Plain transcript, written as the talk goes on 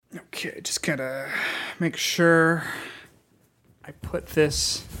Okay, just gotta make sure I put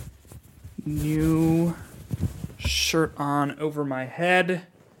this new shirt on over my head.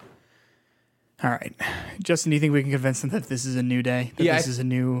 All right. Justin, do you think we can convince them that this is a new day? That this is a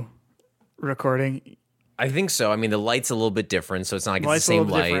new recording? I think so. I mean, the light's a little bit different, so it's not like it's the same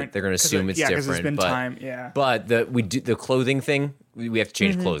light. Different. They're going to assume it's different. Because it's been time. Yeah. But the clothing thing, we have to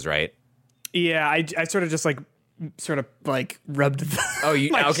change clothes, right? Yeah, I sort of rubbed the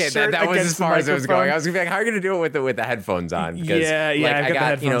okay, that was as far as it was going. I was going to be like, how are you going to do it with the headphones on? Because, I've got the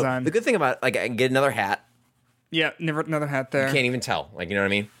headphones on. The good thing about, like, I can get another hat. Yeah, another hat there. You can't even tell. Like, you know what I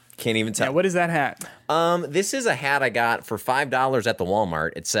mean? Can't even tell. Yeah, what is that hat? This is a hat I got for $5 at the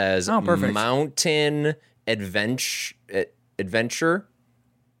Walmart. It says Mountain Adventure.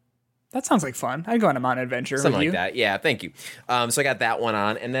 That sounds like fun. I'd go on a mountain adventure. Something like that. Yeah, thank you. So I got that one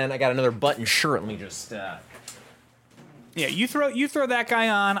on, and then I got another button shirt. Let me just. Yeah, you throw that guy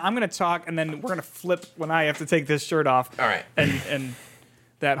on. I'm gonna talk, and then we're gonna flip when I have to take this shirt off. All right, and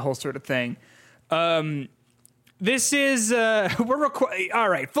that whole sort of thing. This is we're recording. All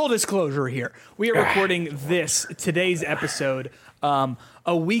right, full disclosure here. We are recording today's episode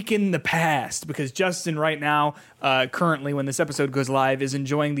a week in the past because Justin right now, currently when this episode goes live, is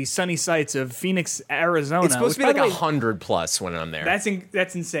enjoying the sunny sights of Phoenix, Arizona. It's supposed to be like 100 plus when I'm there. That's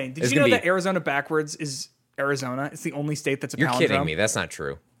insane. Did you know that Arizona backwards is Arizona? It's the only state that's a palindrome. You're kidding me. That's not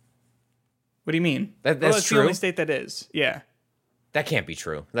true. What do you mean? That's it's true. The only state that is. Yeah. That can't be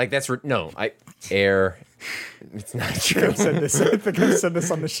true. Like It's not true. I think I've said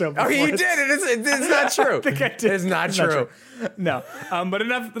this on the show before. Oh, you did. It's not true. I think I did. It's not true. No. But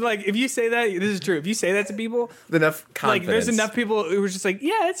enough, like, if you say that, this is true. If you say that to people, enough confidence. Like, there's enough people who are just like,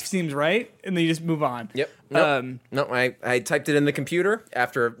 yeah, it seems right. And then you just move on. Yep. No, I typed it in the computer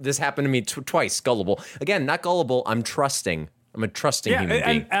after this happened to me twice. Gullible. Again, not gullible. I'm trusting. I'm a trusting human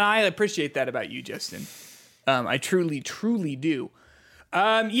being. And I appreciate that about you, Justin. I truly, truly do.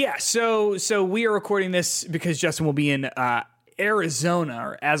 So we are recording this because Justin will be in Arizona,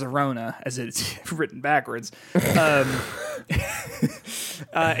 or Azarona, as it's written backwards.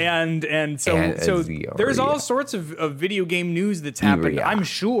 And so there's all sorts of video game news that's happened, I'm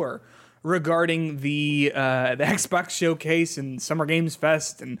sure, regarding the Xbox showcase and Summer Games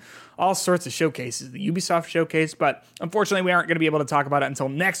Fest and all sorts of showcases, the Ubisoft showcase. But unfortunately, we aren't going to be able to talk about it until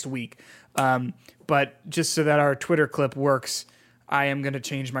next week. But just so that our Twitter clip works, I am going to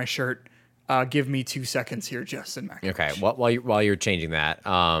change my shirt. Give me 2 seconds here, Justin Mac. Okay, while you're changing that,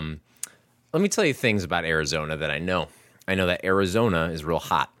 let me tell you things about Arizona that I know. I know that Arizona is real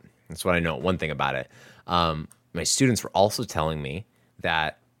hot. That's what I know. One thing about it. My students were also telling me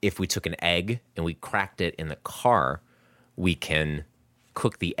that if we took an egg and we cracked it in the car, we can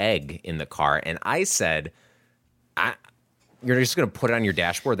cook the egg in the car. And I said, you're just going to put it on your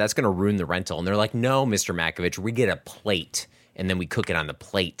dashboard? That's going to ruin the rental. And they're like, no, Mr. Makovich, we get a plate, and then we cook it on the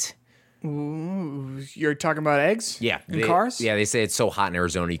plate. Ooh, you're talking about eggs? Yeah. In cars? Yeah, they say it's so hot in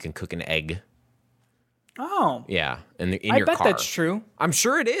Arizona you can cook an egg. Oh. Yeah, in your car. I bet that's true. I'm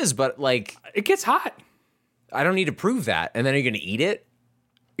sure it is, but like... It gets hot. I don't need to prove that. And then are you going to eat it?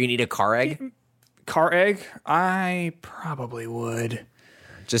 You need a car egg? Car egg? I probably would.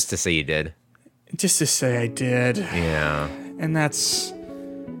 Just to say you did. Just to say I did. Yeah. And that's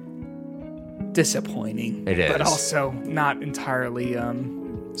disappointing. It is. But also not entirely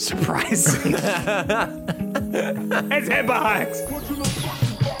surprising. It's Hitbox!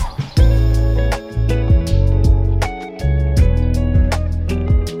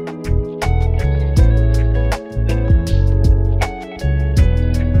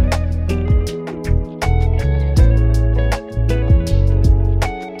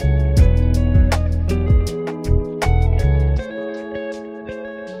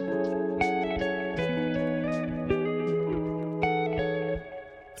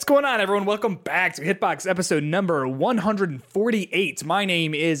 What's going on, everyone? Welcome back to Hitbox episode number 148. My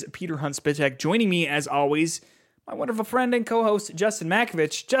name is Peter Hunt Spitek. Joining me, as always, my wonderful friend and co-host, Justin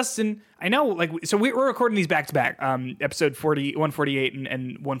Makovich. Justin, I know, so we're recording these back-to-back, episode 148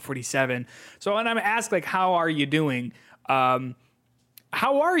 and 147. So when I'm asked, how are you doing? How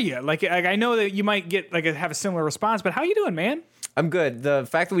are you? I know that you might have a similar response, but how are you doing, man? I'm good. The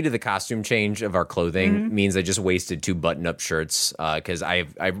fact that we did the costume change of our clothing means I just wasted 2 button-up shirts because I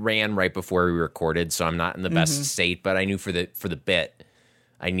ran right before we recorded, so I'm not in the best state. But I knew for the bit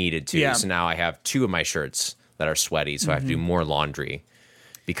I needed to. Yeah. So now I have 2 of my shirts that are sweaty, so I have to do more laundry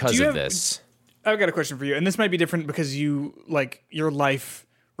because of this. I've got a question for you, and this might be different because your life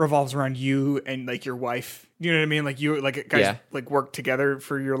revolves around you and like your wife. You know what I mean? Like you like guys like work together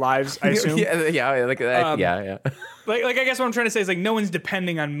for your lives, I assume. yeah, like that. Yeah. Like I guess what I'm trying to say is like no one's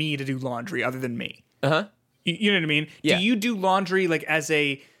depending on me to do laundry other than me. Uh-huh. You know what I mean? Yeah. Do you do laundry like as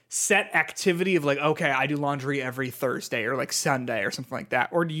a set activity of like, okay, I do laundry every Thursday or like Sunday or something like that?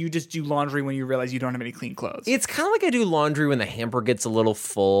 Or do you just do laundry when you realize you don't have any clean clothes? It's kind of like I do laundry when the hamper gets a little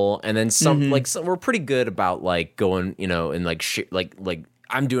full, and then we're pretty good about like going, and like like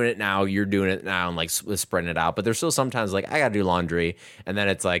I'm doing it now, you're doing it now, and like spreading it out. But there's still sometimes like I gotta do laundry, and then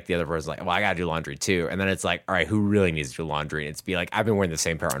it's like the other person's like, well, I gotta do laundry too, and then it's like, all right, who really needs to do laundry? And it's be like, I've been wearing the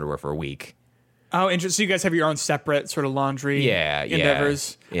same pair of underwear for a week. Oh, interesting. So you guys have your own separate sort of laundry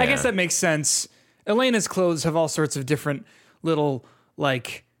endeavors. Yeah. I guess that makes sense. Elena's clothes have all sorts of different little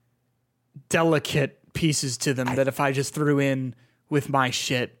like delicate pieces to them that if I just threw in with my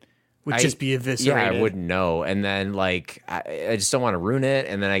shit would just be eviscerated. Yeah, I wouldn't know. And then like I just don't want to ruin it.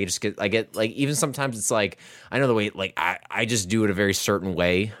 And then I get like even sometimes it's like I know the way like I just do it a very certain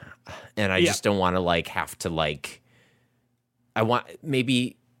way, and I just don't want to like have to like I want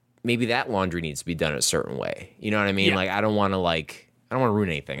maybe that laundry needs to be done a certain way. You know what I mean? Yeah. Like I don't want to ruin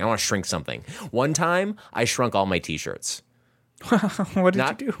anything. I don't want to shrink something. One time I shrunk all my t-shirts. What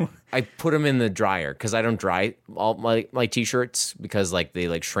did you do? I put them in the dryer because I don't dry all my t-shirts because like they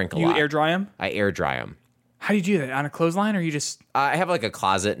like shrink a lot. You air dry them? I air dry them. How do you do that? On a clothesline, or you just? I have like a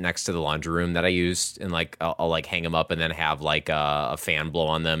closet next to the laundry room that I use, and like I'll like hang them up and then have like a fan blow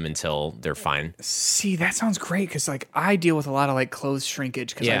on them until they're fine. See, that sounds great because like I deal with a lot of like clothes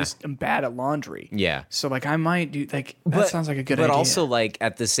shrinkage because I just am bad at laundry. Yeah. So like I might do like that sounds like a good idea. But also like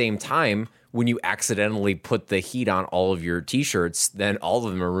at the same time, when you accidentally put the heat on all of your t-shirts, then all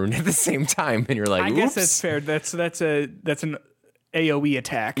of them are ruined at the same time, and you're like, I guess that's fair. That's an AOE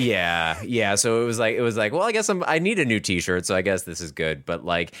attack. Yeah. So it was like, well, I guess I need a new t-shirt, so I guess this is good. But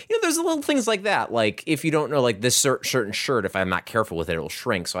like, there's little things like that. Like if you don't know, like this certain shirt, if I'm not careful with it, it'll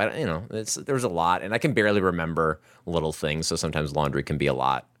shrink. So there's a lot, and I can barely remember little things. So sometimes laundry can be a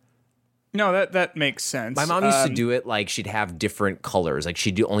lot. No, that makes sense. My mom used to do it like she'd have different colors. Like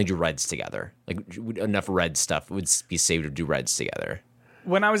she'd only do reds together. Like enough red stuff would be saved to do reds together.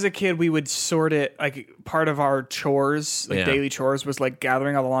 When I was a kid, we would sort it, like part of our chores, like daily chores, was like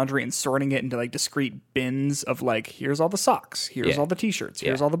gathering all the laundry and sorting it into like discrete bins of like, here's all the socks, here's all the t-shirts,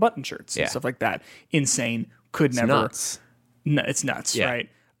 here's all the button shirts and stuff like that. Insane. Could never. Nuts. No, it's nuts, right?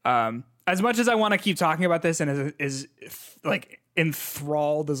 As much as I want to keep talking about this and as like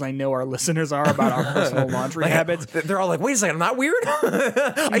enthralled as I know our listeners are about our personal laundry habits, they're all like, wait a second, I'm not weird?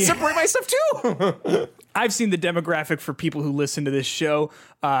 I separate my stuff too. I've seen the demographic for people who listen to this show.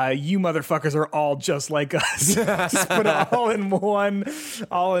 You motherfuckers are all just like us. Just put it all in one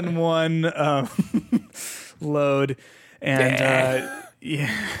load. And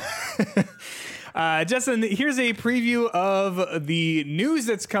Justin, here's a preview of the news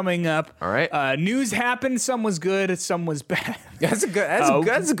that's coming up. All right. News happened. Some was good, some was bad. That's a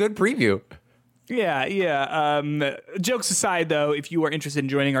good preview. Yeah. Jokes aside, though, if you are interested in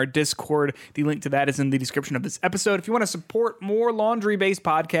joining our Discord, the link to that is in the description of this episode. If you want to support more laundry-based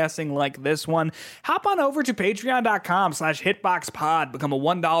podcasting like this one, hop on over to patreon.com/hitboxpod. Become a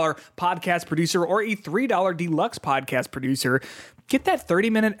 $1 podcast producer or a $3 deluxe podcast producer. Get that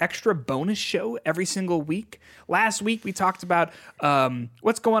 30-minute extra bonus show every single week. Last week, we talked about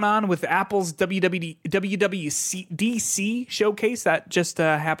what's going on with Apple's WWDC showcase. That just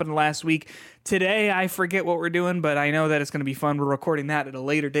happened last week. Today, I forget what we're doing, but I know that it's going to be fun. We're recording that at a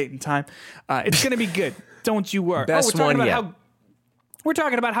later date and time. It's going to be good. Don't you worry. Best one yet. We're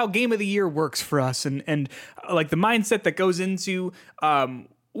talking about how Game of the Year works for us and like the mindset that goes into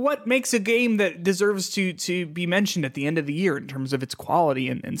what makes a game that deserves to be mentioned at the end of the year in terms of its quality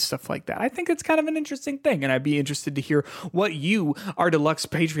and stuff like that. I think it's kind of an interesting thing, and I'd be interested to hear what you, our deluxe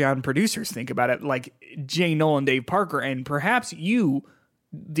Patreon producers, think about it, like Jay Knoll and Dave Parker, and perhaps you,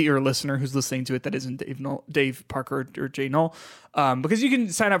 dear listener who's listening to it that isn't Dave Parker or Jay Knoll, because you can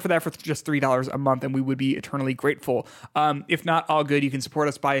sign up for that for just $3 a month, and we would be eternally grateful. If not, all good. You can support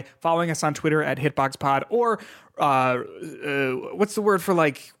us by following us on Twitter at HitboxPod, or what's the word for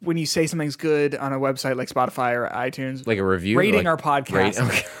like when you say something's good on a website like Spotify or iTunes? Like a review? Rating like, our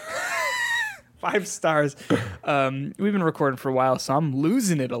podcast. 5 stars. We've been recording for a while, so I'm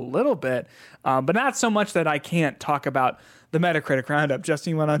losing it a little bit, but not so much that I can't talk about the Metacritic Roundup.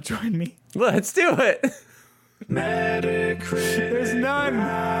 Justin, you want to join me? Let's do it. Metacritic. There's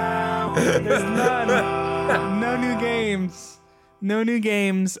none. There's none. No new games. No new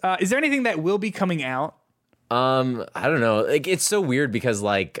games. Is there anything that will be coming out? I don't know. Like, it's so weird because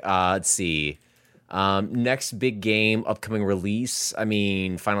like, let's see. Next big game, upcoming release. I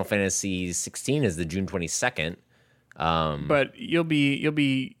mean, Final Fantasy 16 is the June 22nd. But you'll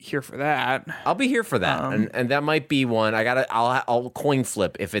be here for that. I'll be here for that, and that might be one. I'll coin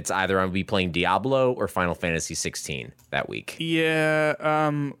flip if it's either I'll be playing Diablo or Final Fantasy 16 that week.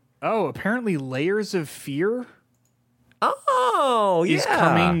 Yeah. Apparently, Layers of Fear. Oh, yeah, is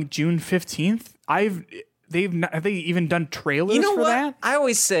coming June 15th. Have they even done trailers for that? I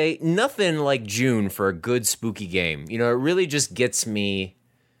always say nothing like June for a good spooky game. You know, it really just gets me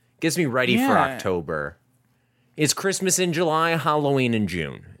ready for October. It's Christmas in July, Halloween in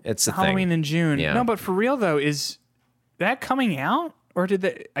June. It's a Halloween thing. in June. Yeah. No, but for real though, is that coming out? Or did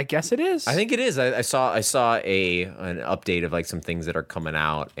they? I guess it is. I think it is. I saw an update of like some things that are coming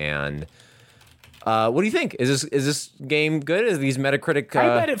out, and what do you think? Is this game good? Is these Metacritic?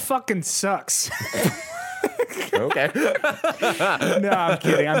 I bet it fucking sucks. Okay. No, I'm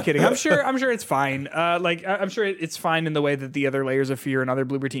kidding. I'm sure it's fine. I'm sure it's fine in the way that the other Layers of Fear and other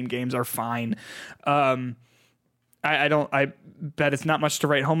Bloober Team games are fine. I bet it's not much to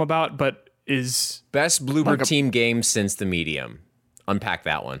write home about, but is best Bloober Team game since the Medium. Unpack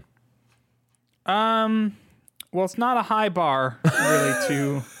that one. Well, it's not a high bar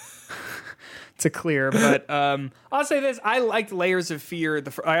really to clear, but I'll say this: I liked Layers of Fear.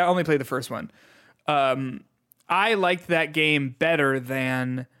 I only played the first one. I liked that game better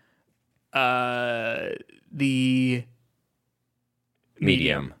than the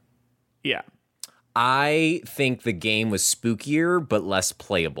Medium. Yeah. I think the game was spookier but less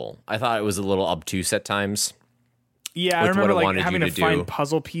playable. I thought it was a little obtuse at times. Yeah, I remember like having to find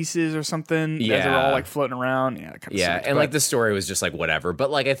puzzle pieces or something as they're all like floating around. Yeah, that kind of sucked, and like the story was just like whatever.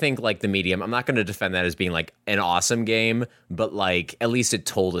 But like I think like the Medium, I'm not going to defend that as being like an awesome game, but like at least it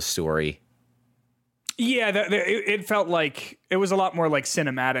told a story. Yeah, it felt like it was a lot more like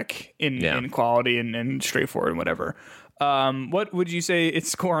cinematic in quality and straightforward and whatever. What would you say its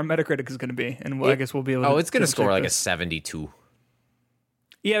score on Metacritic is going to be? And I guess we'll be able to... Oh, it's going to score like a 72.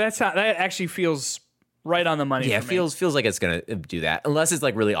 Yeah, that actually feels right on the money. Yeah, for me. feels like it's going to do that. Unless it's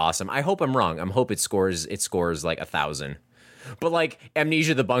like really awesome. I hope I'm wrong. I hope it scores like 1,000. But like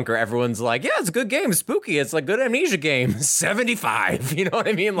Amnesia the Bunker, everyone's like, yeah, it's a good game, spooky. It's like good Amnesia game, 75. You know what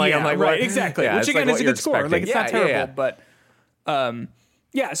I mean? Like I'm like, right, what? exactly. Yeah, which again like is a good score. Like it's not terrible, but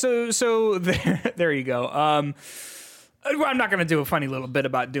So there you go. I'm not going to do a funny little bit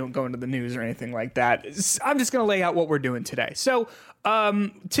about going to the news or anything like that. I'm just going to lay out what we're doing today. So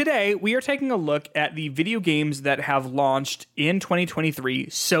today we are taking a look at the video games that have launched in 2023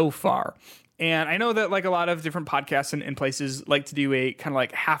 so far. And I know that like a lot of different podcasts and places like to do a kind of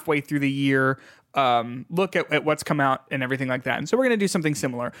like halfway through the year look at what's come out and everything like that. And so we're going to do something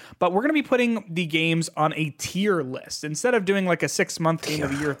similar, but we're going to be putting the games on a tier list. Instead of doing like a 6-month game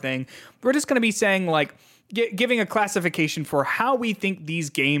of the year thing, we're just going to be saying like, giving a classification for how we think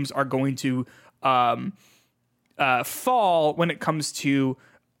these games are going to fall when it comes to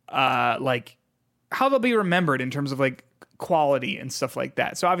like how they'll be remembered in terms of like quality and stuff like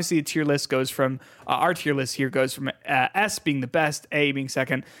that. So obviously a tier list goes from our tier list here goes from S being the best, A being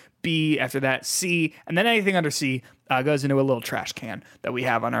second, B after that, C, and then anything under C goes into a little trash can that we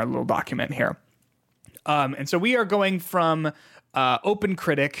have on our little document here. And so we are going from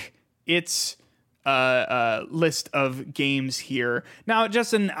OpenCritic. It's list of games here. Now,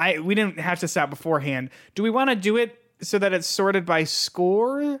 Justin, we didn't have to stop beforehand. Do we want to do it so that it's sorted by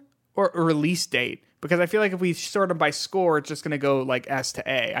score or release date? Because I feel like if we sort them by score, it's just going to go like S to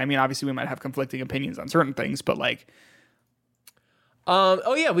A. I mean, obviously we might have conflicting opinions on certain things, but like...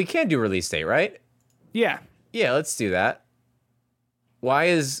 oh yeah, we can do release date, right? Yeah. Yeah, let's do that. Why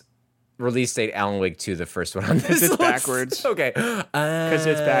is release date Alan Wake 2 the first one on this list? It's backwards. Okay. Because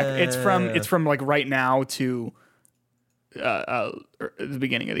it's back. It's from like right now to the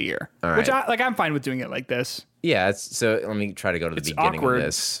beginning of the year. All right. Which I'm fine with doing it like this. Yeah, so let me try to go to the beginning awkward. of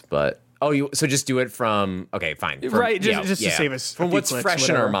this, but so just do it from fine. Right, just to save us from what's clicks, fresh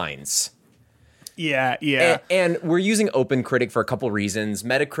whatever. in our minds. Yeah. And we're using OpenCritic for a couple reasons.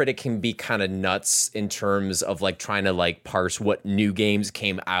 Metacritic can be kind of nuts in terms of like trying to like parse what new games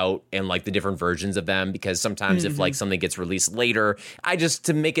came out and like the different versions of them, because sometimes if like something gets released later,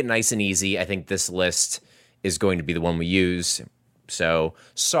 to make it nice and easy, I think this list is going to be the one we use. So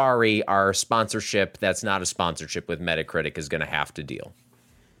sorry, our sponsorship that's not a sponsorship with Metacritic is going to have to deal.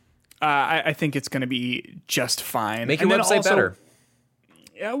 I think it's going to be just fine. Make your website better.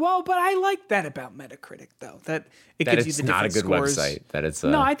 Yeah, well, but I like that about Metacritic, though. That gives you the different not a good scores. website. That it's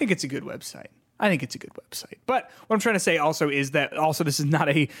No, I think it's a good website. I think it's a good website. But what I'm trying to say also is that also this is not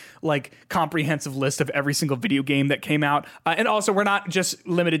a like comprehensive list of every single video game that came out. And also we're not just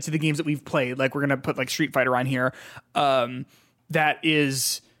limited to the games that we've played. Like we're going to put like Street Fighter on here. That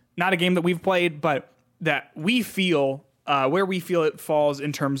is not a game that we've played, but that we feel where we feel it falls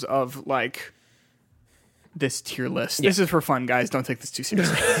in terms of like this tier list. Yeah. This is for fun, guys. Don't take this too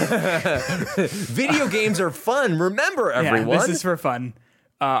seriously. Video games are fun. Remember, everyone. Yeah, this is for fun.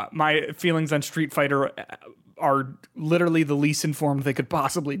 My feelings on Street Fighter are literally the least informed they could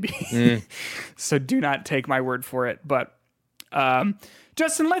possibly be. So do not take my word for it. But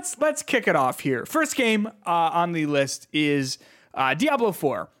Justin, let's kick it off here. First game on the list is Diablo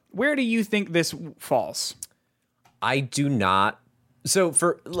 4. Where do you think this falls? I do not. So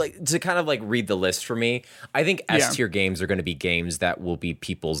for like to kind of like read the list for me, I think S tier games are going to be games that will be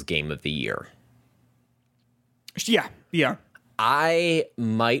people's game of the year. Yeah. I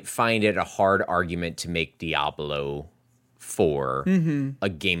might find it a hard argument to make Diablo 4 a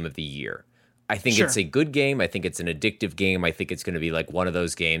game of the year. I think it's a good game. I think it's an addictive game. I think it's going to be like one of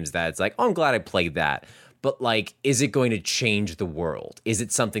those games that's like, oh, I'm glad I played that. But like, is it going to change the world? Is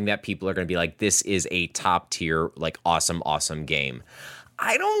it something that people are going to be like, this is a top tier, like awesome game?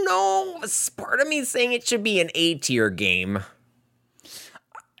 I don't know. Part of me is saying it should be an A tier game.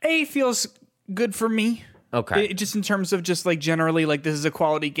 A feels good for me. Okay. Just in terms of just like generally, like this is a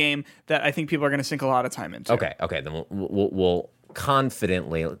quality game that I think people are going to sink a lot of time into. Okay. Then we'll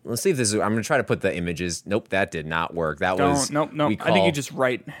confidently, let's see if this is, I'm going to try to put the images. Nope, that did not work. That was nope. I think you just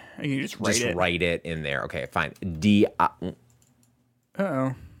write. Write it in there. Okay, fine.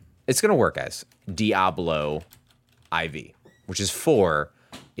 Uh-oh. It's going to work, guys. Diablo IV, which is 4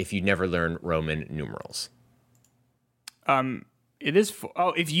 if you never learn Roman numerals. It is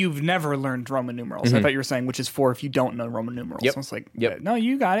if you've never learned Roman numerals. I thought you were saying which is 4 if you don't know Roman numerals. Yep. I was like, no,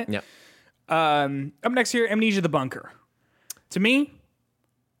 you got it. Yep. Up next here, Amnesia the Bunker. To me,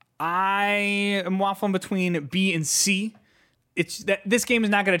 I am waffling between B and C. It's that this game is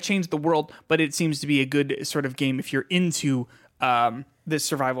not going to change the world, but it seems to be a good sort of game if you're into this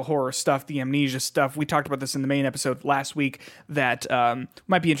survival horror stuff, the Amnesia stuff. We talked about this in the main episode last week that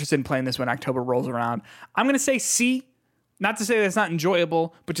might be interested in playing this when October rolls around. I'm going to say C. Not to say that it's not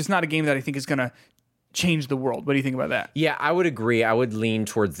enjoyable, but just not a game that I think is going to change the world. What do you think about that? Yeah, I would agree. I would lean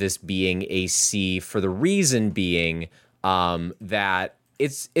towards this being a C for the reason being that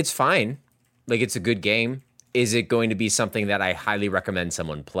it's fine. Like, it's a good game. Is it going to be something that I highly recommend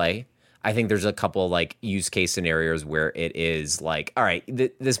someone play? I think there's a couple like use case scenarios where it is like, all right,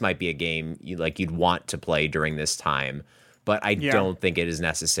 this might be a game you'd want to play during this time, but I don't think it is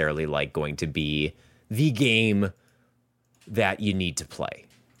necessarily like going to be the game that you need to play.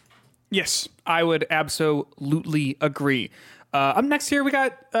 Yes, I would absolutely agree. Up next here, we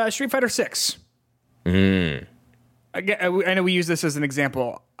got Street Fighter 6. Again, I know we use this as an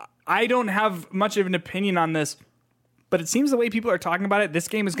example. I don't have much of an opinion on this, but it seems the way people are talking about it, this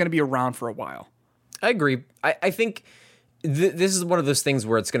game is going to be around for a while. I agree. I think this is one of those things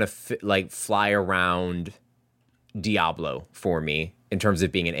where it's going to fly around Diablo for me in terms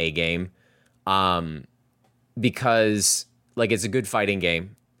of being an A game, because like it's a good fighting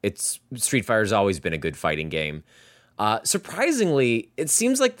game. Street Fighter's always been a good fighting game. Surprisingly, it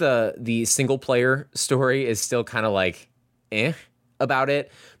seems like the single player story is still kind of like about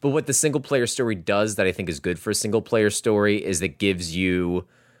it. But what the single player story does that I think is good for a single player story is it gives you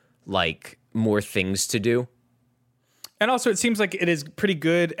like more things to do. And also it seems like it is pretty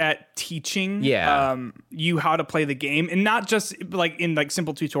good at teaching you how to play the game, and not just like in like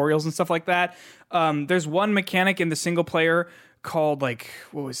simple tutorials and stuff like that. There's one mechanic in the single player called like,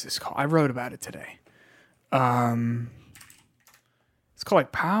 what was this called? I wrote about it today. It's called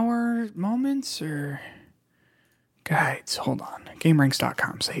like Power Moments or Guides. Hold on.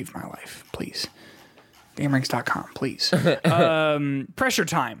 GameRanks.com saved my life, please. GameRanks.com, please. Pressure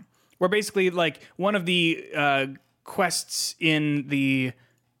Time, where basically like one of the quests in the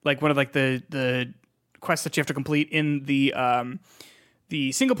like one of like the quests that you have to complete in the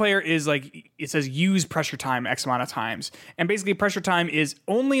single player is like, it says use pressure time X amount of times. And basically pressure time is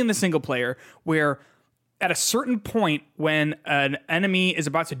only in the single player where at a certain point when an enemy is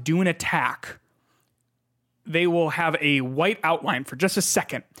about to do an attack, they will have a white outline for just a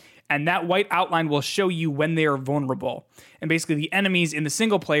second. And that white outline will show you when they are vulnerable. And basically the enemies in the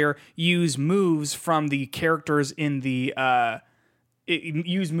single player use moves from the characters in the,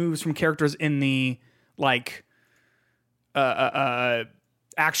 like,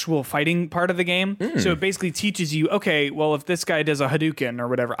 actual fighting part of the game. So it basically teaches you, okay, well, if this guy does a Hadouken or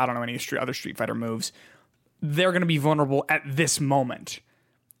whatever, I don't know any other Street Fighter moves, they're going to be vulnerable at this moment.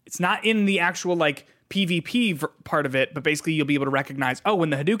 it's not in the actual like PvP part of it, but basically you'll be able to recognize, oh,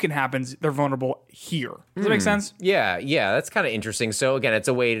 when the Hadouken happens, they're vulnerable here. Does that make sense? Yeah, that's kind of interesting. So again, it's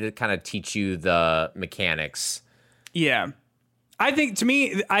a way to kind of teach you the mechanics. Yeah. I think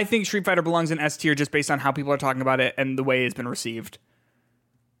Street Fighter belongs in S tier just based on how people are talking about it and the way it's been received.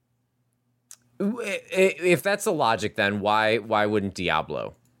 If that's the logic, then why wouldn't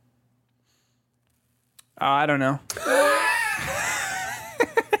Diablo? I don't know.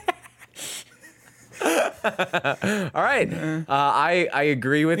 All right, I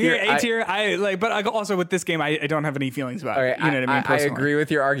agree with your A tier. But also with this game, I don't have any feelings about it. You know what I mean? I agree with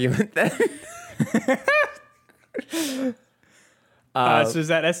your argument then. So is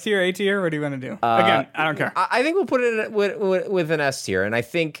that S tier, A tier? What do you want to do? Again, I don't care. I think we'll put it with an S tier, and I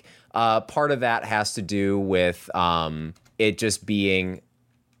think part of that has to do with it just being.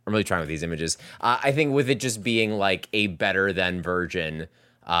 I'm really trying with these images. I think with it just being like a better than version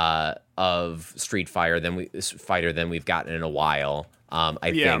of Street Fighter than we've gotten in a while.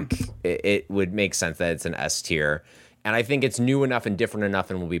 I think it would make sense that it's an S tier, and I think it's new enough and different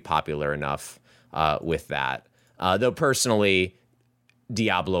enough and will be popular enough with that. Though personally,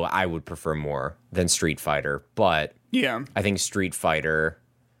 Diablo I would prefer more than Street Fighter, but I think Street Fighter.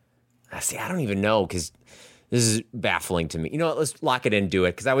 See, I don't even know because this is baffling to me. You know what? Let's lock it in, do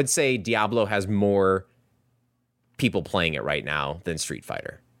it, because I would say Diablo has more people playing it right now than Street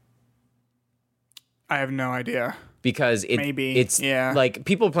Fighter. I have no idea. Because it's like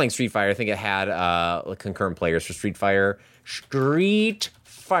people playing Street Fighter. I think it had concurrent players for Street Fighter. Street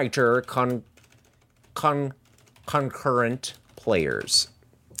Fighter concurrent players.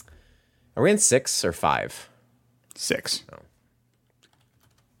 Are we in 6 or 5? 6. Oh.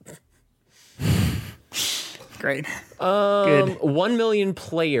 Great. Good. 1 million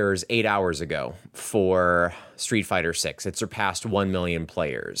players 8 hours ago for Street Fighter 6. It surpassed 1 million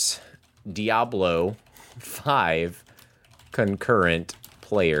players. Diablo 5 concurrent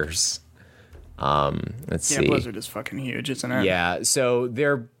players. Let's see. Yeah, Blizzard is fucking huge, isn't it? Yeah, so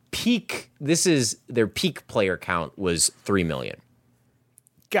their peak player count was 3 million.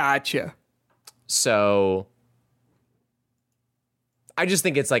 Gotcha. So I just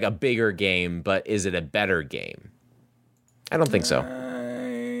think it's like a bigger game, but is it a better game? I don't think so.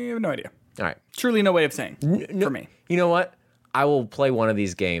 I have no idea. All right. Truly no way of saying for me. You know what? I will play one of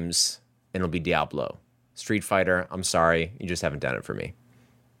these games, and it'll be Diablo. Street Fighter, I'm sorry. You just haven't done it for me.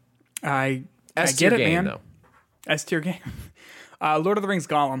 I get it, game, man. Though. S tier game. Lord of the Rings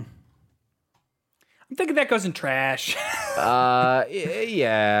Gollum. I'm thinking that goes in trash. Yeah.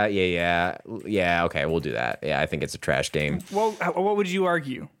 Okay, we'll do that. Yeah, I think it's a trash game. Well, what would you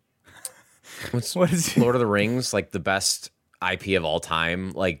argue? What is Lord of the Rings like the best IP of all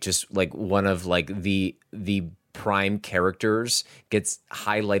time? Like just like one of like the prime characters gets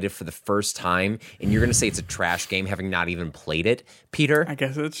highlighted for the first time, and you're gonna say it's a trash game, having not even played it, Peter? I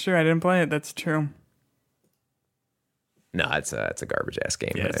guess that's true. I didn't play it. That's true. No, it's a garbage ass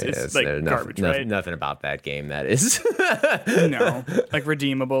game. Yeah, it's like garbage, right? Nothing about that game that is no, like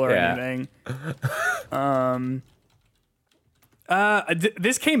redeemable or anything.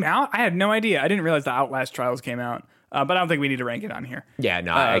 This came out. I had no idea. I didn't realize the Outlast Trials came out. But I don't think we need to rank it on here. Yeah,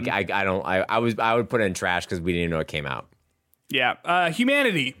 no, I don't. I would put it in trash because we didn't even know it came out. Yeah,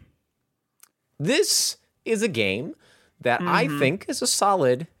 Humanity. This is a game that I think is a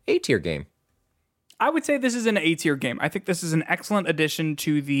solid A tier game. I would say this is an A tier game. I think this is an excellent addition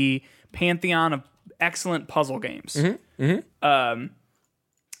to the pantheon of excellent puzzle games. And I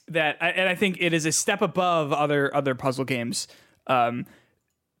think it is a step above other puzzle games. Not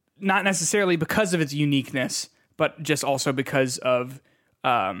necessarily because of its uniqueness, but just also because of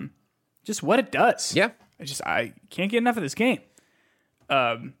just what it does. Yeah. I can't get enough of this game.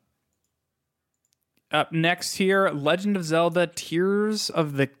 Up next here, Legend of Zelda Tears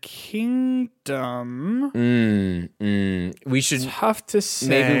of the Kingdom. We should... It's tough to say.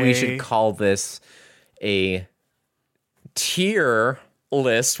 Maybe we should call this a tier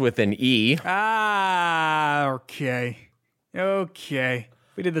list with an E. Okay. If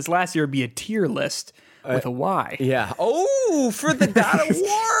we did this last year, it'd be a tier list with a Y. Yeah. Oh, for the God of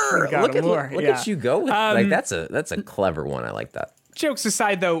War. Look at you go. Like that's a clever one. I like that. Jokes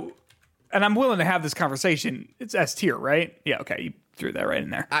aside, though, and I'm willing to have this conversation. It's S tier, right? Yeah. Okay. You threw that right in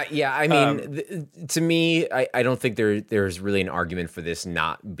there. Yeah. I mean, to me, I don't think there's really an argument for this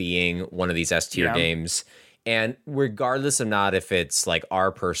not being one of these S tier games. And regardless of not if it's like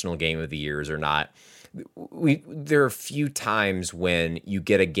our personal game of the years or not, there are a few times when you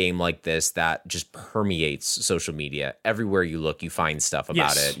get a game like this that just permeates social media. Everywhere you look, you find stuff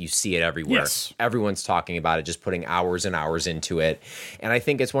about Yes. it. You see it everywhere. Yes. Everyone's talking about it, just putting hours and hours into it. And I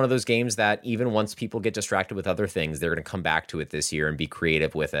think it's one of those games that even once people get distracted with other things, they're going to come back to it this year and be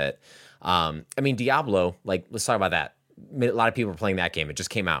creative with it. I mean, Diablo, like, let's talk about that. A lot of people are playing that game. It just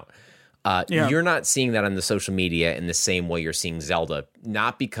came out. You're not seeing that on the social media in the same way you're seeing Zelda.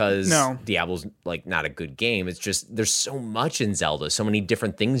 Not because Diablo's like not a good game. It's just there's so much in Zelda, so many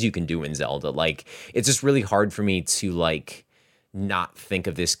different things you can do in Zelda. Like, it's just really hard for me to like not think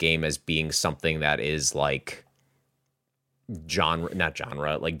of this game as being something that is like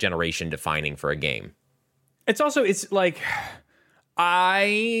like generation defining for a game. It's like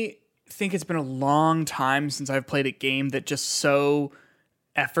I think it's been a long time since I've played a game that just so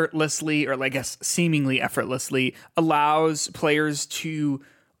effortlessly, or I guess seemingly effortlessly, allows players to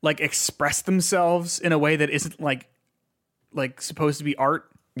like express themselves in a way that isn't like supposed to be art.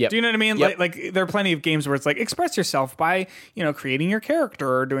 Yep. Do you know what I mean? Yep. Like there are plenty of games where it's like express yourself by, creating your character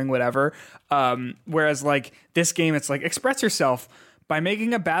or doing whatever. Whereas like this game, it's like express yourself by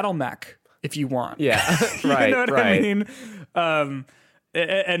making a battle mech if you want. Yeah. Right. You know what right. I mean?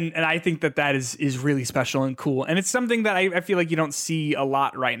 And I think that is really special and cool. And it's something that I feel like you don't see a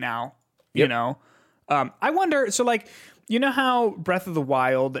lot right now, you know? I wonder, so like, you know how Breath of the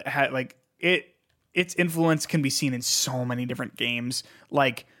Wild had like its influence can be seen in so many different games,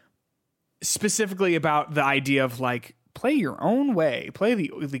 like specifically about the idea of like, play your own way, play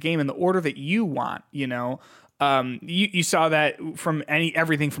the game in the order that you want, you know? You saw that from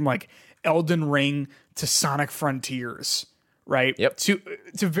everything from like Elden Ring to Sonic Frontiers, right? Yep. To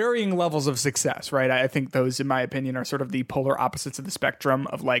varying levels of success, right? I think those, in my opinion, are sort of the polar opposites of the spectrum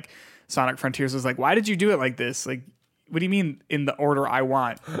of like Sonic Frontiers is like, why did you do it like this? Like, what do you mean in the order I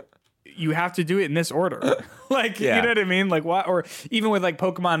want? You have to do it in this order. Like, you know what I mean? Like, what? Or even with like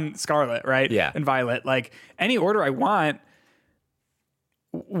Pokemon Scarlet, right? Yeah. And Violet, like any order I want.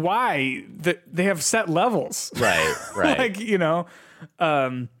 Why? They have set levels. Right. Like,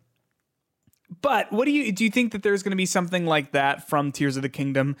 but what do you think that there's going to be something like that from Tears of the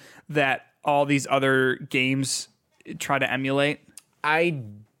Kingdom that all these other games try to emulate? I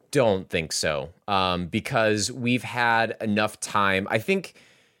don't think so, because we've had enough time. I think,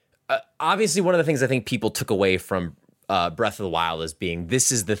 obviously, one of the things I think people took away from Breath of the Wild as being this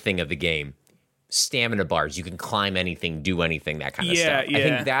is the thing of the game. Stamina bars, you can climb anything, do anything, that kind of stuff. Yeah. I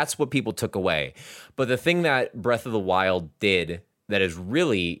think that's what people took away. But the thing that Breath of the Wild did that is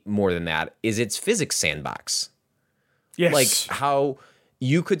really more than that is its physics sandbox. Yes. Like how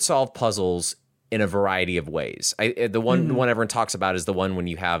you could solve puzzles in a variety of ways. The one everyone talks about is the one when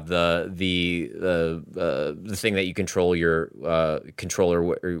you have the thing that you control your controller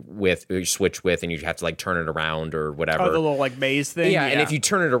with, or your Switch with, and you have to like turn it around or whatever. Oh, the little like maze thing. Yeah, and if you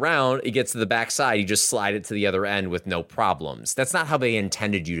turn it around, it gets to the back side. You just slide it to the other end with no problems. That's not how they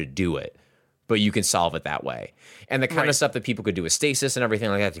intended you to do it, but you can solve it that way. And the kind of stuff that people could do with stasis and everything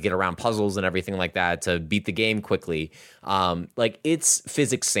like that to get around puzzles and everything like that to beat the game quickly. Like its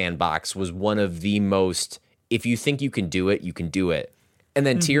physics sandbox was one of the most, if you think you can do it, you can do it. And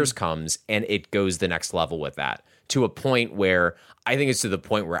then Tears comes and it goes the next level with that to a point where I think it's to the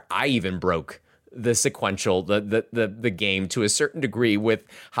point where I even broke the sequential, the game to a certain degree with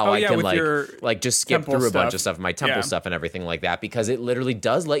how I can like just skip through a bunch of stuff, my temple stuff and everything like that, because it literally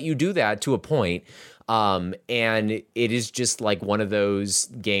does let you do that to a point. And it is just like one of those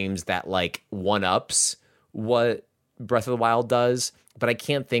games that like one-ups what Breath of the Wild does, but I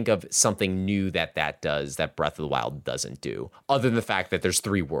can't think of something new that does that Breath of the Wild doesn't do, other than the fact that there's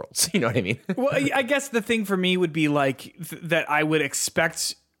 3 worlds. You know what I mean? Well, I guess the thing for me would be like that I would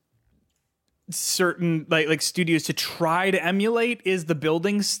expect certain like studios to try to emulate is the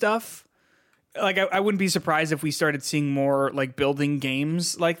building stuff. Like I wouldn't be surprised if we started seeing more like building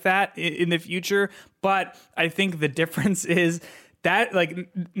games like that in the future. But I think the difference is that like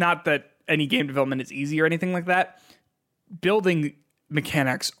not that any game development is easy or anything like that. Building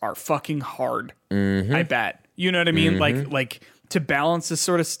mechanics are fucking hard. I bet. You know what I mean? Like to balance this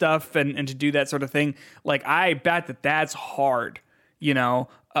sort of stuff and to do that sort of thing. Like I bet that's hard. You know.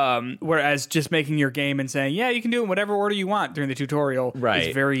 Whereas just making your game and saying, yeah, you can do it in whatever order you want during the tutorial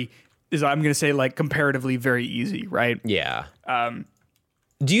is I'm going to say like comparatively very easy, right? Yeah.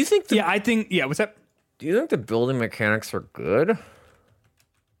 Do you think what's that? Do you think the building mechanics are good?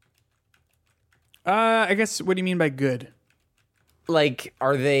 I guess, what do you mean by good? Like,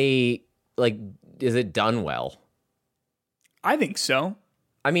 are they, like, is it done well? I think so.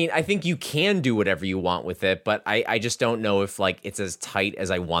 I mean, I think you can do whatever you want with it, but I just don't know if like it's as tight as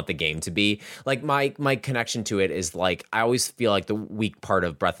I want the game to be. Like my connection to it is like I always feel like the weak part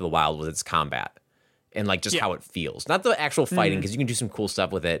of Breath of the Wild was its combat and like just how it feels. Not the actual fighting, because you can do some cool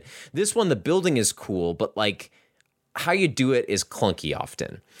stuff with it. This one, the building is cool, but like how you do it is clunky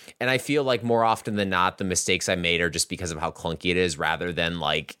often. And I feel like more often than not, the mistakes I made are just because of how clunky it is rather than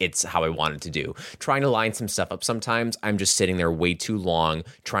like it's how I want it to do. Trying to line some stuff up sometimes, I'm just sitting there way too long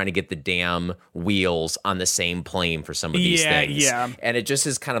trying to get the damn wheels on the same plane for some of these things. Yeah. And it just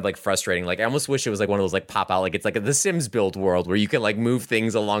is kind of like frustrating. Like I almost wish it was like one of those like pop out, like it's like a The Sims build world where you can like move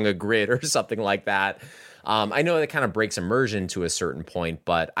things along a grid or something like that. I know that kind of breaks immersion to a certain point,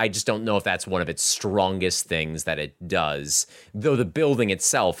 but I just don't know if that's one of its strongest things that it does. Though the building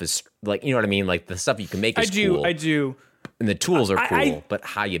itself is like, you know what I mean? Like the stuff you can make is cool. I do. And the tools are cool, but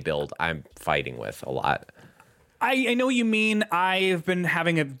how you build, I'm fighting with a lot. I know what you mean. I've been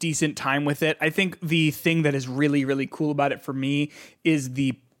having a decent time with it. I think the thing that is really, really cool about it for me is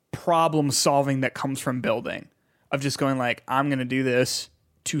the problem solving that comes from building. Of just going like, I'm going to do this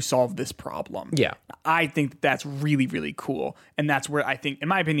to solve this problem. Yeah. I think that's really, really cool. And that's where I think, in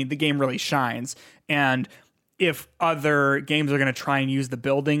my opinion, the game really shines. And if other games are going to try and use the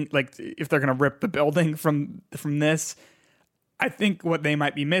building, like if they're going to rip the building from this, I think what they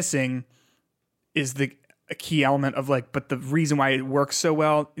might be missing is a key element of like, but the reason why it works so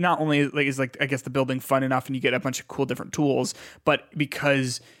well, not only like is like, I guess the building fun enough and you get a bunch of cool different tools, but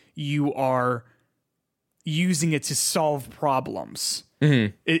because you are using it to solve problems.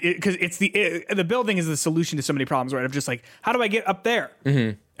 Mm-hmm. Because the building is the solution to so many problems, right? Of just like, how do I get up there?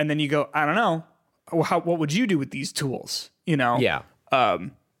 Mm-hmm. And then you go, I don't know. What would you do with these tools? You know? Yeah.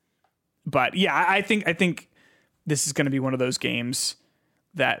 But yeah, I think this is going to be one of those games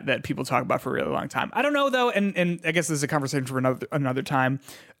that people talk about for a really long time. I don't know though, and I guess this is a conversation for another time.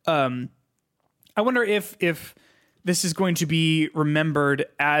 I wonder if this is going to be remembered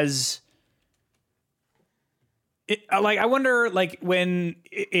as. I wonder, like, when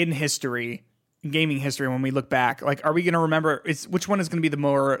in history, gaming history, when we look back, like, are we going to remember which one is going to be the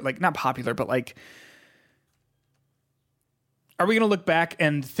more, like, not popular, but like, are we going to look back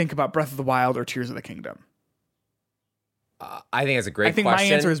and think about Breath of the Wild or Tears of the Kingdom? I think that's a great question. I think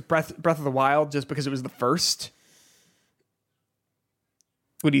my answer is Breath of the Wild, just because it was the first.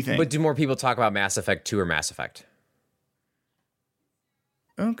 What do you think? But do more people talk about Mass Effect 2 or Mass Effect?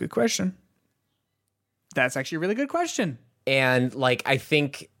 Oh, good question. That's actually a really good question. And like, I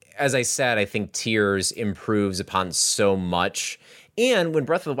think, as I said, I think Tears improves upon so much. And when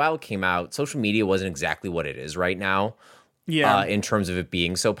Breath of the Wild came out, social media wasn't exactly what it is right now. Yeah. In terms of it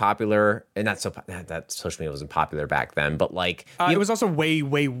being so popular, and that social media wasn't popular back then, but like it was also way,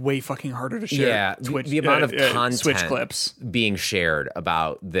 way, way fucking harder to share. Yeah, Twitch, the amount of content Switch clips being shared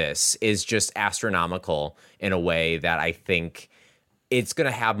about this is just astronomical in a way that I think it's going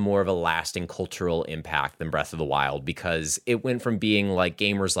to have more of a lasting cultural impact than Breath of the Wild, because it went from being like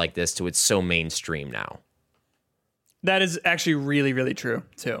gamers like this to it's so mainstream now. That is actually really, really true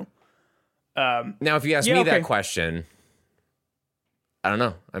too. Now, if you ask me that question, I don't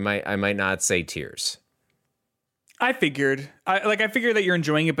know. I might not say Tears. I figured that you're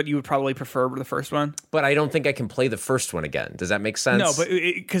enjoying it, but you would probably prefer the first one. But I don't think I can play the first one again. Does that make sense? No, but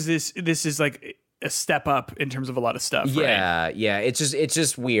because this is like a step up in terms of a lot of stuff. Yeah, right? Yeah. It's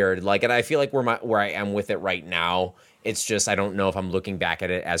just weird. Like, and I feel like where I am with it right now, it's just I don't know if I'm looking back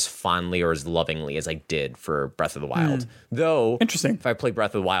at it as fondly or as lovingly as I did for Breath of the Wild. Though, interesting. If I play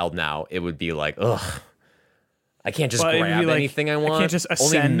Breath of the Wild now, it would be like, ugh, I can't just grab like, anything I want. I can't just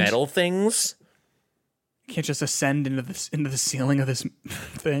ascend. Only metal things. You can't just ascend into the ceiling of this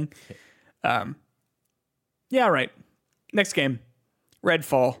thing. Yeah, right. Next game,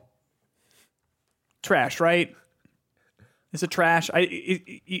 Redfall. Trash, right? Is it trash?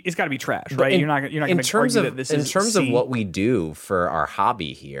 It's got to be trash, right? You're not going to argue that this is in terms of what we do for our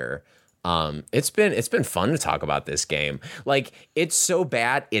hobby here. It's been fun to talk about this game. Like, it's so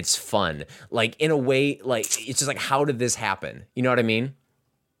bad, it's fun. Like, in a way, like it's just like, how did this happen? You know what I mean?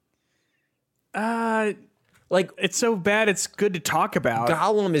 Like, it's so bad, it's good to talk about.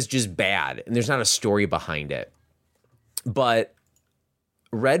 Gollum is just bad, and there's not a story behind it. But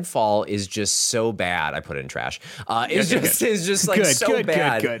Redfall is just so bad. I put it in trash. It's just like so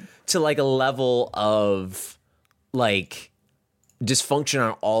bad to like a level of like dysfunction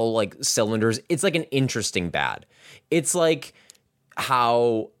on all like cylinders. It's like an interesting bad. It's like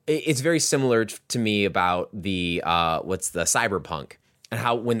how it's very similar to me about the what's the Cyberpunk. And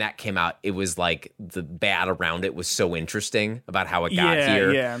how when that came out, it was like the bad around it was so interesting about how it got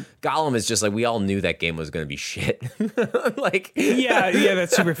here. Yeah. Gollum is just like, we all knew that game was going to be shit. Like, yeah,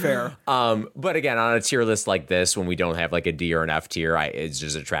 that's super fair. But again, on a tier list like this, when we don't have like a D or an F tier, it's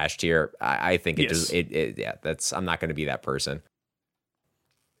just a trash tier. I think it Yes. does. Yeah, I'm not going to be that person.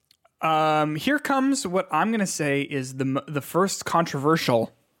 Here comes what I'm going to say is the first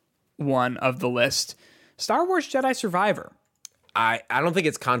controversial one of the list. Star Wars Jedi Survivor. I don't think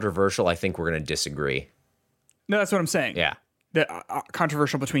it's controversial. I think we're going to disagree. No, that's what I'm saying. Yeah.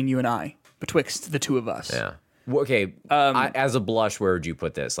 Controversial between you and I, betwixt the two of us. Yeah. Well, okay. As a blush, where would you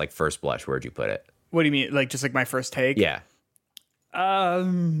put this? Like first blush, where would you put it? What do you mean? Like just like my first take? Yeah.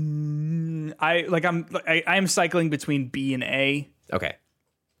 I'm cycling between B and A. Okay.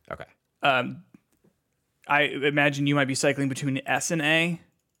 I imagine you might be cycling between S and A.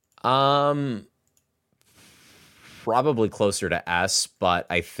 Probably closer to S, but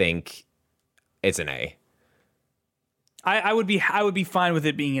I think it's an A. I would be fine with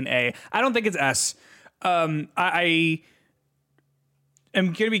it being an A. I don't think it's S. I am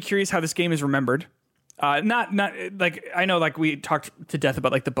going to be curious how this game is remembered. Not like I know like we talked to death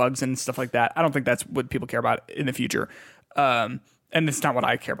about like the bugs and stuff like that. I don't think that's what people care about in the future. And it's not what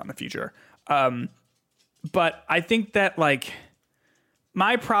I care about in the future. But I think that like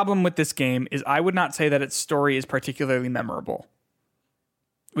my problem with this game is I would not say that its story is particularly memorable.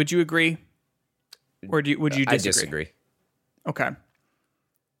 Would you agree? Or would you disagree? I disagree. Okay.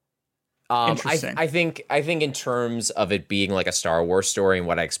 Interesting. I think in terms of it being like a Star Wars story and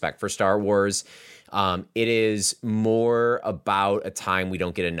what I expect for Star Wars, it is more about a time we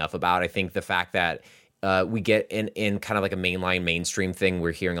don't get enough about. I think the fact that we get in kind of like a mainstream thing,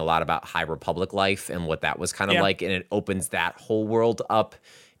 we're hearing a lot about High Republic life and what that was kind of like, and it opens that whole world up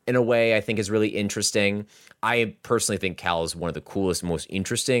in a way I think is really interesting. I personally think Cal is one of the coolest, most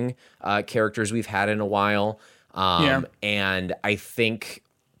interesting characters we've had in a while. And I think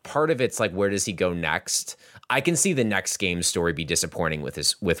part of it's like, where does he go next? I can see the next game's story be disappointing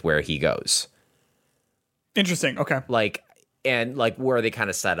with where he goes. Interesting. Okay. And where they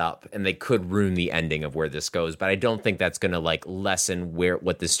kind of set up, and they could ruin the ending of where this goes, but I don't think that's going to like lessen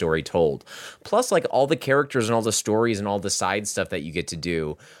what the story told. Plus, like all the characters and all the stories and all the side stuff that you get to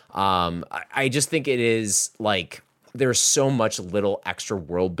do. I just think it is like there's so much little extra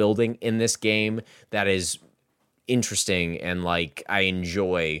world building in this game that is interesting and like I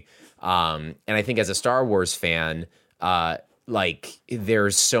enjoy. And I think as a Star Wars fan, like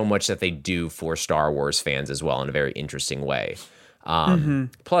there's so much that they do for Star Wars fans as well in a very interesting way.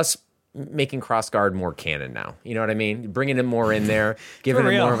 Plus making Crossguard more canon now, you know what I mean? Bringing it more in there, giving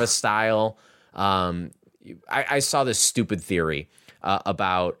it more of a style. I saw this stupid theory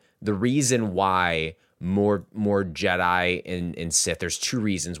about the reason why more Jedi and Sith, there's two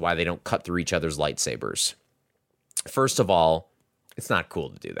reasons why they don't cut through each other's lightsabers. First of all, it's not cool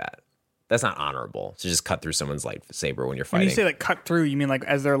to do that. That's not honorable to just cut through someone's lightsaber when you're fighting. When you say like cut through, you mean like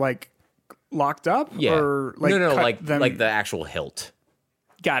as they're like locked up? Yeah. Or like no, cut like them... like the actual hilt.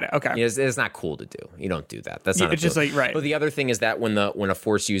 Got it. Okay. It's not cool to do. You don't do that. That's not. It's just like right. But the other thing is that when a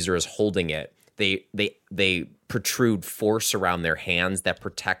Force user is holding it, they protrude force around their hands that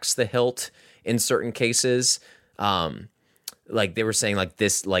protects the hilt in certain cases. Like they were saying, like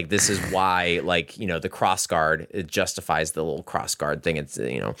this is why, like, you know, the crossguard, it justifies the little crossguard thing. It's,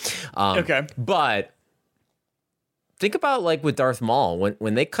 you know, okay. But think about like with Darth Maul,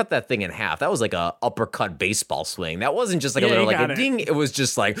 when they cut that thing in half, that was like a uppercut baseball swing. That wasn't just like a little like a ding. It was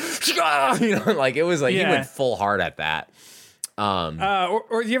just like, you know, like it was like he went full hard at that.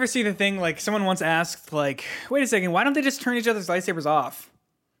 Or do you ever see the thing like someone once asked, like, wait a second, why don't they just turn each other's lightsabers off?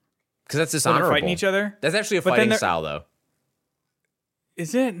 Because that's dishonorable. They're fighting each other. That's actually a fighting style, though.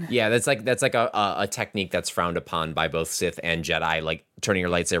 Is it? Yeah, that's like a technique that's frowned upon by both Sith and Jedi, like turning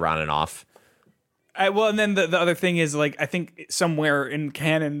your lightsaber on and off. Well, and then the other thing is like I think somewhere in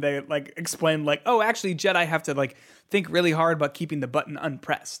canon they like explain like, oh, actually Jedi have to like think really hard about keeping the button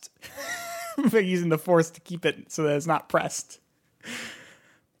unpressed, by using the Force to keep it so that it's not pressed.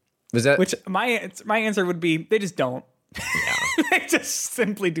 Was that which my answer would be they just don't. Yeah. They just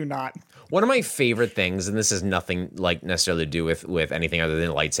simply do not. One of my favorite things, and this has nothing like necessarily to do with anything other than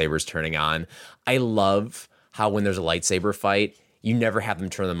lightsabers turning on. I love how when there's a lightsaber fight, you never have them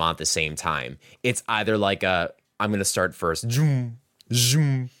turn them on at the same time. It's either like I'm going to start first, zoom,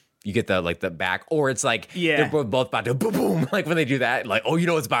 zoom. You get the back, or it's like they're both about to boom, boom. Like when they do that, like, oh, you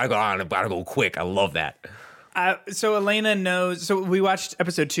know it's about to go on, about to go quick. I love that. So Elena knows. So we watched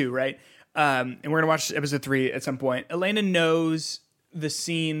episode 2, right? And we're gonna watch episode 3 at some point. Elena knows the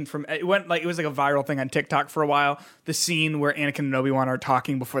scene from it went like it was like a viral thing on TikTok for a while. The scene where Anakin and Obi-Wan are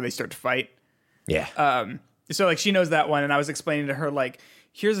talking before they start to fight. Yeah. So like she knows that one, and I was explaining to her like,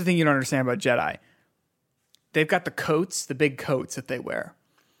 here's the thing you don't understand about Jedi. They've got the coats, the big coats that they wear,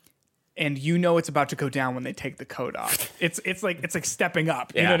 and you know it's about to go down when they take the coat off. It's like stepping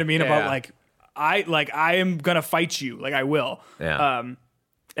up. You know what I mean? Yeah. About I am gonna fight you. Like I will. Yeah.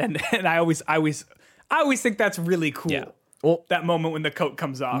 And I always think that's really cool. Yeah. Well, that moment when the coat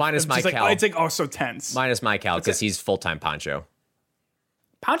comes off. Minus it's my just like, Cal. it's like so tense. minus my Cal because he's full-time Poncho.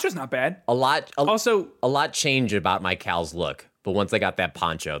 Poncho's not bad. A lot changed about my Cal's look, but once I got that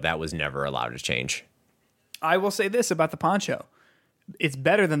poncho, that was never allowed to change. I will say this about the poncho. It's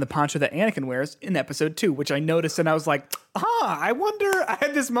better than the poncho that Anakin wears in episode 2, which I noticed and I was like, I wonder. I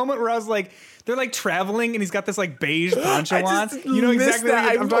had this moment where I was like, they're like traveling and he's got this like beige poncho on. You know exactly what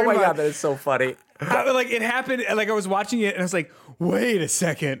I'm talking about. God, that is so funny. Like it happened, like I was watching it and I was like, wait a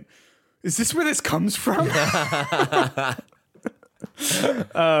second. Is this where this comes from?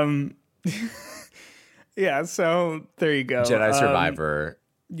 Yeah, so there you go. Jedi Survivor.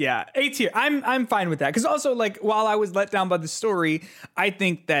 Yeah, A tier. I'm fine with that because also like while I was let down by the story, I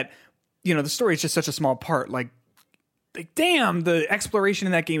think that the story is just such a small part. Like damn, the exploration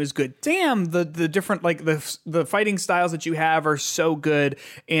in that game is good. Damn, the different like the fighting styles that you have are so good,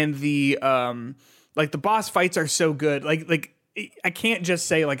 and the like the boss fights are so good. Like I can't just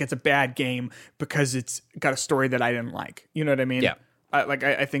say like it's a bad game because it's got a story that I didn't like. You know what I mean? Yeah.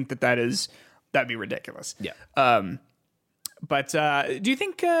 I think that'd be ridiculous. Yeah. But do you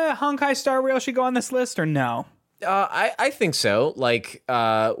think Honkai Star Rail should go on this list or no? I think so. Like,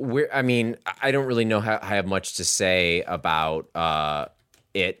 I don't really know how I have much to say about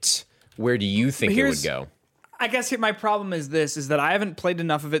it. Where do you think it would go? I guess my problem is that I haven't played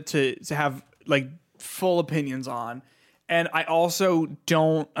enough of it to have like full opinions on, and I also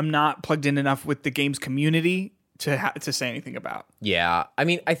I'm not plugged in enough with the game's community to say anything about. Yeah, I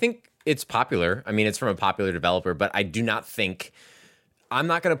mean, I think it's popular. I mean, it's from a popular developer, but I do not think I'm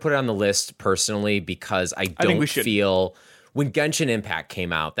not going to put it on the list personally because I don't feel when Genshin Impact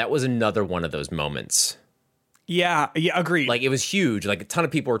came out, that was another one of those moments. Yeah, agreed. Like it was huge. Like a ton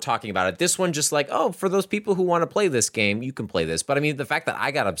of people were talking about it. This one just like, oh, for those people who want to play this game, you can play this. But I mean, the fact that I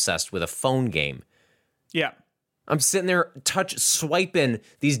got obsessed with a phone game. Yeah. I'm sitting there swiping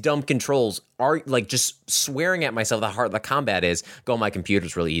these dumb controls, are like just swearing at myself how hard the combat is. Go on my computer,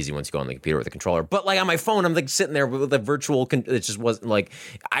 it's really easy once you go on the computer with a controller. But like on my phone, I'm like sitting there with a virtual, it just wasn't like,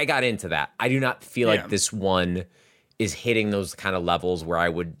 I got into that. I do not feel like this one is hitting those kind of levels where I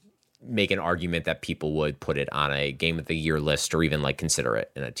would make an argument that people would put it on a Game of the Year list or even like consider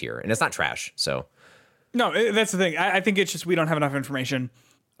it in a tier. And it's not trash, so. No, that's the thing. I think it's just we don't have enough information.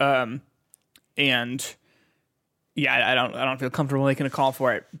 And... yeah, I don't feel comfortable making a call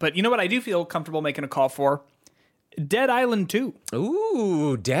for it. But you know what I do feel comfortable making a call for? Dead Island 2.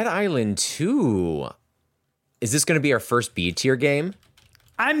 Ooh, Dead Island 2. Is this going to be our first B tier game?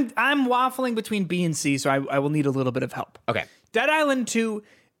 I'm waffling between B and C, so I will need a little bit of help. Okay. Dead Island 2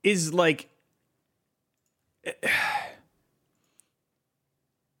 is like...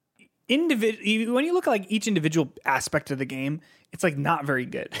 when you look at like each individual aspect of the game, it's like not very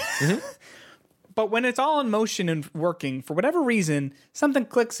good. Mm-hmm. But when it's all in motion and working, for whatever reason, something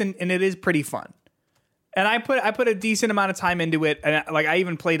clicks and it is pretty fun. And I put a decent amount of time into it, and I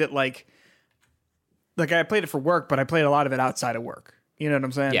even played it like I played it for work, but I played a lot of it outside of work. You know what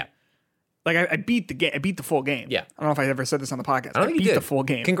I'm saying? Yeah. Like I beat the game. I beat the full game. Yeah. I don't know if I ever said this on the podcast. I don't think beat you did. The full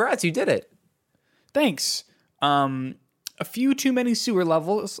game. Congrats, you did it. Thanks. A few too many sewer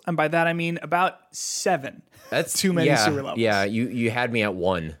levels, and by that I mean about 7. That's too many sewer levels. Yeah, you had me at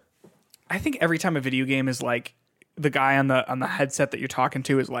 1. I think every time a video game is like the guy on the headset that you're talking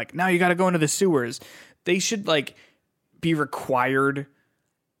to is like, now you got to go into the sewers. They should like be required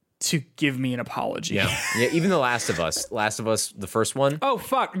to give me an apology. Yeah. Even the Last of Us, the first one. Oh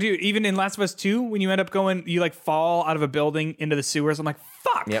fuck, dude! Even in Last of Us 2, when you end up going, you like fall out of a building into the sewers. I'm like,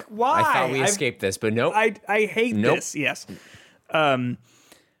 fuck. Yep. Why? I thought we escaped this, but nope. I hate this. Yes. I'm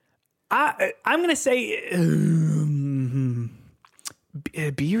gonna say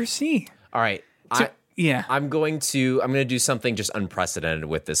B or C. All right. Yeah. I'm going to do something just unprecedented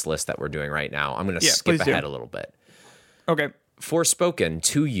with this list that we're doing right now. I'm going to skip ahead a little bit. Okay. Forspoken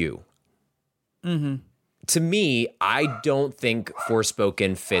to you. Mm-hmm. To me, I don't think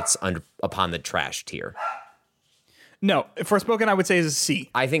Forspoken fits upon the trash tier. No, Forspoken I would say is a C.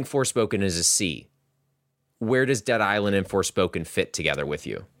 I think Forspoken is a C. Where does Dead Island and Forspoken fit together with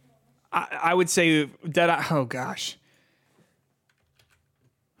you? I would say Dead Island. Oh gosh.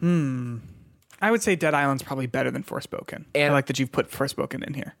 I would say Dead Island's probably better than Forspoken. And I like that you've put Forspoken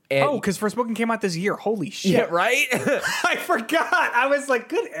in here. And- because Forspoken came out this year. Holy shit. Yeah, right? I forgot. I was like,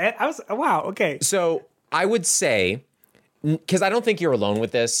 good. Wow, okay. So I would say, because I don't think you're alone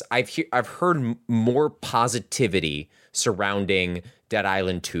with this, I've heard more positivity surrounding Dead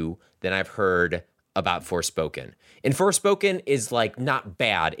Island 2 than I've heard about Forspoken. And Forspoken is like not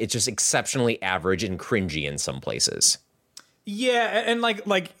bad. It's just exceptionally average and cringy in some places. Yeah, and like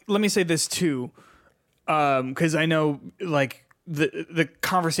let me say this too, because I know like the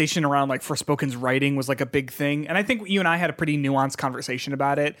conversation around like Forspoken's writing was like a big thing, and I think you and I had a pretty nuanced conversation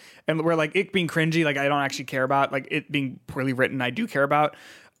about it, and we're like it being cringy, like I don't actually care about, like it being poorly written, I do care about.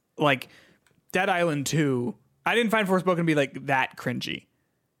 Like Dead Island 2, I didn't find Forspoken to be like that cringy.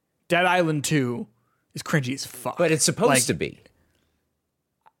 Dead Island 2 is cringy as fuck, But it's supposed to be.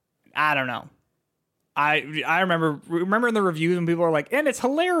 I don't know. I remember in the reviews when people are like, and it's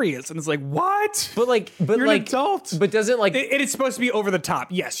hilarious, and it's like, what? But You're like an adult. But doesn't like It is supposed to be over the top.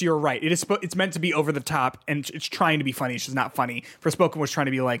 Yes, you're right. It's meant to be over the top, and it's trying to be funny. It's just not funny. Forspoken was trying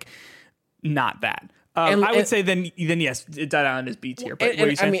to be like not that. I would say then yes, Dead Island is B tier. But what are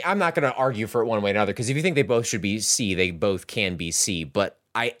you saying? I mean, I'm not going to argue for it one way or another, because if you think they both should be C, they both can be C. But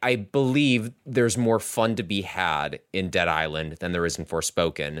I believe there's more fun to be had in Dead Island than there is in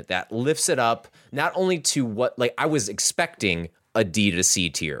Forspoken. That lifts it up not only to what, like, I was expecting a D to C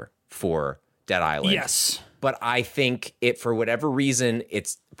tier for Dead Island. Yes. But I think it, for whatever reason,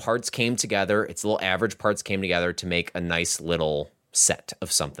 its parts came together, its little average parts came together to make a nice little set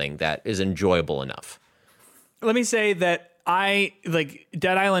of something that is enjoyable enough. Let me say that I like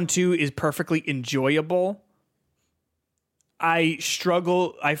Dead Island 2 is perfectly enjoyable. I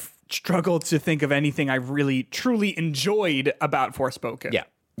struggle to think of anything I really truly enjoyed about Forspoken.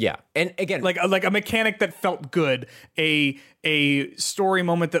 Yeah. And again, like a mechanic that felt good, a story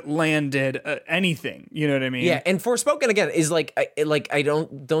moment that landed, anything. You know what I mean? yeah. And Forspoken again is like I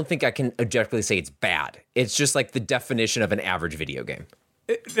don't think I can objectively say it's bad. It's just like the definition of an average video game.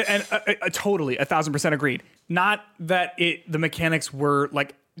 And totally 1,000% agreed. Not that the mechanics were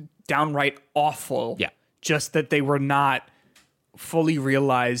like downright awful. Yeah. Just that they were not fully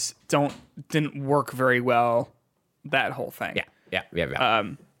realized, didn't work very well, that whole thing. Yeah.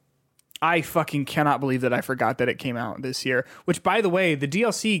 I fucking cannot believe that I forgot that it came out this year, which, by the way, the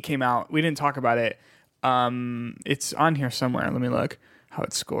DLC came out. We didn't talk about it. It's on here somewhere. Let me look how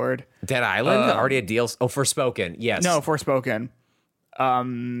it scored. Dead Island already a DLC. Oh, Forspoken. Yes. No, Forspoken.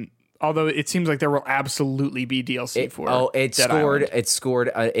 Although it seems like there will absolutely be DLC for it Dead scored. Island. It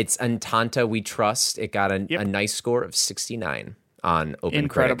scored. It's Entanta We Trust. It got a nice score of 69 on OpenCritic.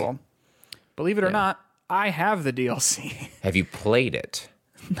 Incredible. Believe it or not, I have the DLC. Have you played it?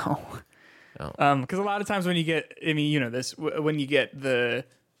 No. Because a lot of times when you get, I mean, you know this, when you get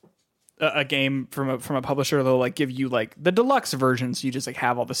a game from a publisher, they'll like give you like the deluxe version, so you just like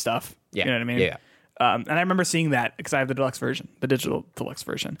have all the stuff. Yeah. You know what I mean? Yeah. And I remember seeing that because I have the deluxe version, the digital deluxe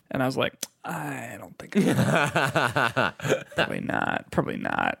version, and I was like, I don't think probably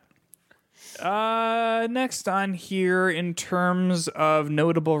not. Next on here in terms of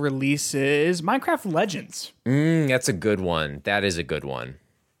notable releases, Minecraft Legends. That's a good one. That is a good one.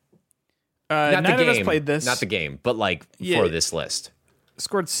 None of us played this. Not the game, but like for this list.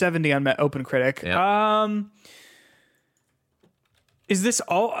 Scored 70 on OpenCritic. Yeah. Is this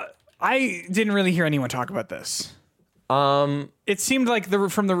all? I didn't really hear anyone talk about this. It seemed like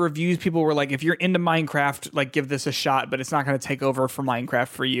from the reviews, people were like, if you're into Minecraft, like give this a shot, but it's not going to take over for Minecraft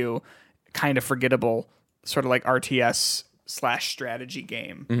for you. Kind of forgettable, sort of like RTS / strategy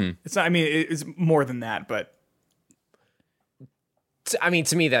game. Mm-hmm. It's not, I mean, it's more than that, but. I mean,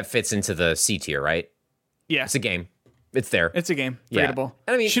 to me, that fits into the C tier, right? Yeah. It's a game. It's there. It's a game. Forgettable.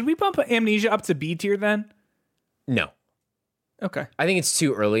 Yeah. I mean, should we bump Amnesia up to B tier then? No. Okay. I think it's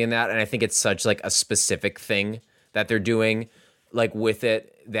too early in that, and I think it's such like a specific thing that they're doing, like with it,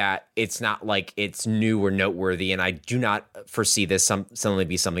 that it's not like it's new or noteworthy, and I do not foresee this suddenly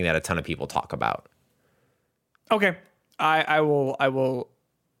be something that a ton of people talk about. Okay. I will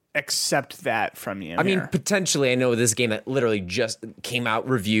accept that from you. I mean, potentially, I know this game that literally just came out,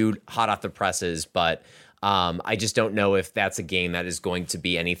 reviewed, hot off the presses, but I just don't know if that's a game that is going to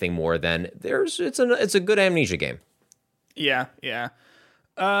be anything more than it's a good Amnesia game. Yeah.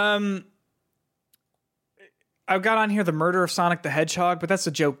 I've got on here the Murder of Sonic the Hedgehog, but that's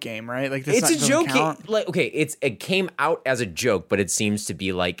a joke game, right? Like it's a joke game. Like, okay, it came out as a joke, but it seems to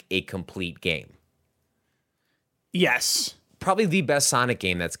be like a complete game. Yes. Probably the best Sonic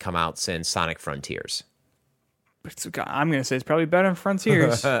game that's come out since Sonic Frontiers. I'm going to say it's probably better than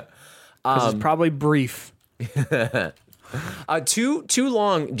Frontiers. It's probably brief. Too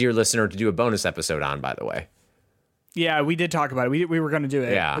long, dear listener, to do a bonus episode on, by the way. Yeah, we did talk about it. We were going to do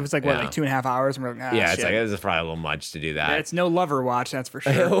it. Yeah, it was like, yeah. like 2.5 hours? And we're like, Yeah, it's shit. like this is probably a little much to do that. Yeah, it's no Lover Watch, that's for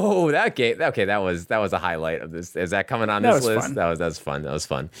sure. Oh, that game. Okay, that was a highlight of this. Is that coming on That this was list? fun. That's fun. That was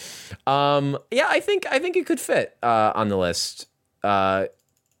fun. Yeah, I think it could fit on the list. Now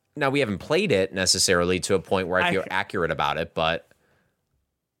we haven't played it necessarily to a point where I feel accurate about it, but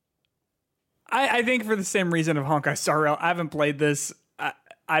I think for the same reason of Honkai Star Rail, I haven't played this.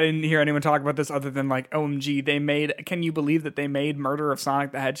 I didn't hear anyone talk about this other than like, OMG, they made. Can you believe that they made Murder of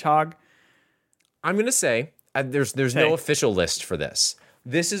Sonic the Hedgehog? I'm gonna say there's no official list for this.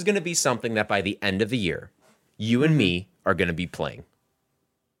 This is gonna be something that by the end of the year, you and me are gonna be playing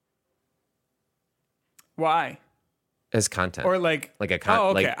Why? as content. Or like a oh,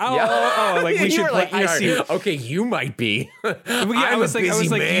 okay. like like we you should were play. like, I see. okay, you might be. Yeah, I was like, you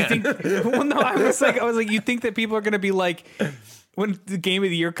think? Well, no, I was like, you think that people are gonna be like, when the game of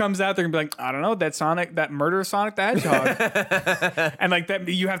the year comes out, they're gonna be like, I don't know, that Murder of Sonic the Hedgehog, and like that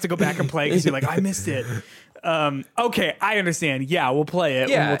you have to go back and play because you're like, I missed it. Okay, I understand. Yeah, we'll play it.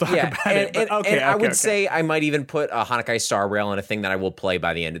 Yeah, when we'll talk about it. But and I would say I might even put a Honkai Star Rail on a thing that I will play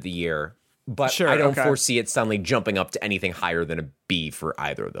by the end of the year. But Sure, I don't okay. foresee it suddenly jumping up to anything higher than a B for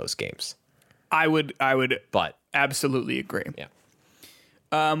either of those games. I would But absolutely agree. yeah.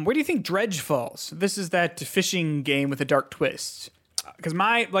 Where do you think Dredge falls? This is that fishing game with a dark twist. Because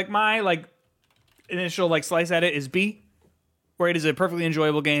my initial slice at it is B, where it is a perfectly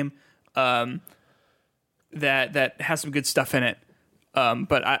enjoyable game that has some good stuff in it.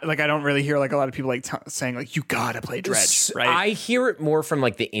 But I don't really hear like a lot of people saying like you gotta play Dredge, right? I hear it more from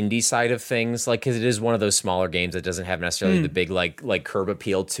like the indie side of things, like because it is one of those smaller games that doesn't have necessarily the big like curb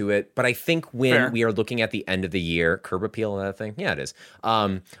appeal to it. But I think when Fair. we are looking at the end of the year, curb appeal and that thing, yeah, it is.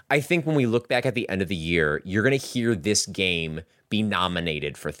 I think when we look back at the end of the year, you're gonna hear this game be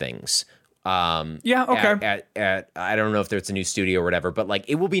nominated for things. Yeah, okay. At I don't know if there's a new studio or whatever, but like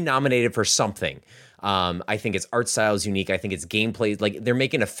it will be nominated for something. I think its art style is unique. I think its gameplay, like they're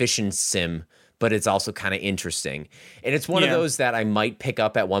making a fishing sim, but it's also kind of interesting. And it's one of Yeah. those that I might pick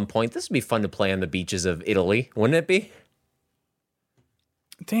up at one point. This would be fun to play on the beaches of Italy, wouldn't it be?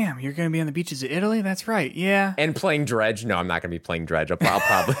 Damn, you're gonna be on the beaches of Italy? That's right. Yeah. And playing Dredge? No, I'm not going to be playing Dredge. I'll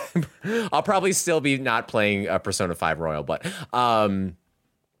probably, I'll probably still be not playing Persona 5 Royal, but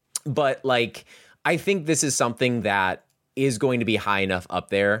like I think this is something that is going to be high enough up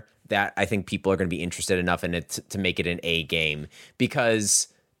there that I think people are going to be interested enough in it to make it an A game because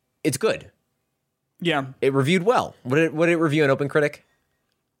it's good. Yeah. It reviewed well. What did it review on OpenCritic?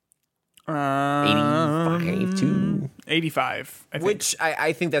 85 too. 85. I think. Which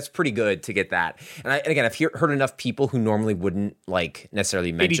I think that's pretty good to get that. And again, I've heard enough people who normally wouldn't like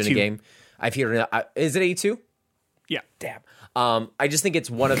necessarily mention 82. a game. I've heard is it 82? Yeah. Damn. I just think it's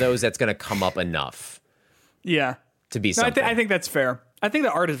one of those that's going to come up enough Yeah. to be No, something. I think that's fair. I think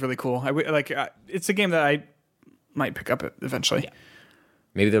the art is really cool. It's a game that I might pick up eventually.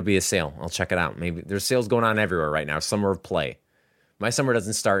 Maybe there'll be a sale. I'll check it out. Maybe there's sales going on everywhere right now. Summer of play. My summer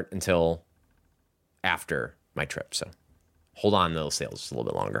doesn't start until after my trip, so hold on to those sales just a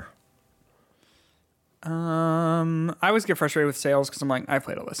little bit longer. I always get frustrated with sales because I'm like, I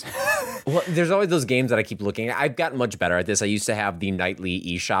played all this. Well, there's always those games that I keep looking at. I've gotten much better at this. I used to have the nightly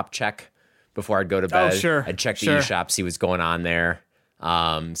eShop check before I'd go to bed. Oh, sure. I'd check the Sure. eShop, see what's going on there,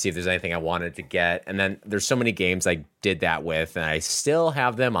 see if there's anything I wanted to get. And then there's so many games I did that with, and I still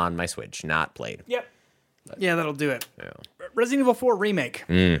have them on my Switch, not played. Yep. Yeah, that'll do it. Yeah. Resident Evil 4 remake.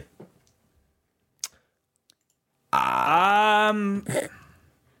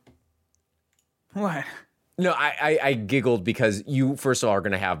 What? No, I giggled because you, first of all, are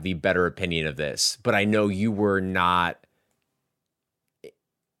going to have the better opinion of this, but I know you were not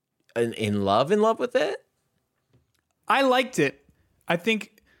in love with it. I liked it. I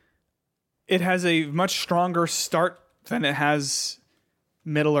think it has a much stronger start than it has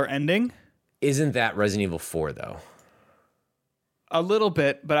middle or ending. Isn't that Resident Evil 4, though? A little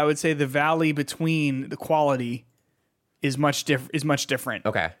bit, but I would say the valley between the quality is much different.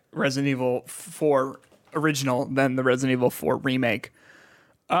 Okay. Resident Evil 4 original than the Resident Evil 4 remake.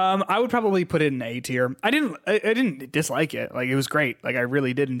 I would probably put it in A tier. I didn't dislike it. Like, it was great. Like, I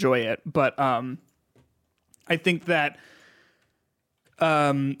really did enjoy it. But I think that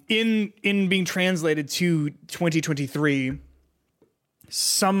in being translated to 2023,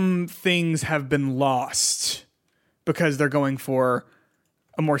 some things have been lost because they're going for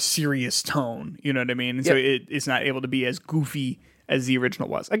a more serious tone. You know what I mean? And so it's not able to be as goofy as the original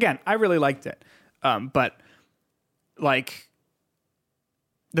was. Again, I really liked it. But like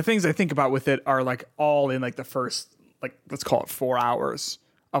the things I think about with it are like all in like the first like, let's call it 4 hours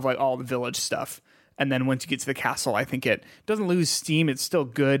of like all the village stuff. And then once you get to the castle, I think it doesn't lose steam. It's still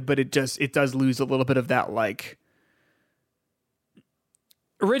good, but it does lose a little bit of that, like,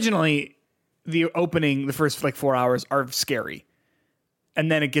 originally the first like 4 hours are scary.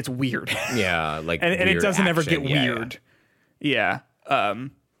 And then it gets weird. Yeah, like and it doesn't ever get action. weird. Yeah. Are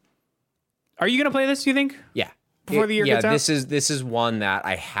you gonna play this, do you think? Yeah. Before the year gets out? This is one that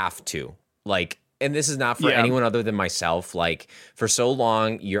I have to. Like, and this is not for Yeah. anyone other than myself. Like, for so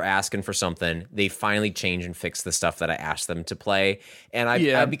long, you're asking for something. They finally change and fix the stuff that I asked them to play. And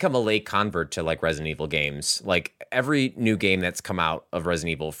I've become a late convert to, like, Resident Evil games. Like, every new game that's come out of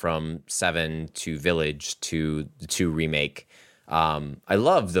Resident Evil, from 7 to Village to the 2 remake, I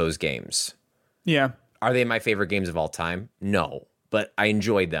love those games. Yeah. Are they my favorite games of all time? No, but I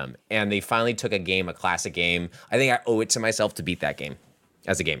enjoyed them. And they finally took a classic game. I think I owe it to myself to beat that game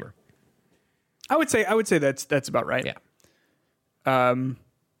as a gamer. I would say that's about right. Yeah.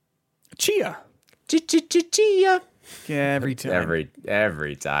 Chia. Chia. Yeah, every time.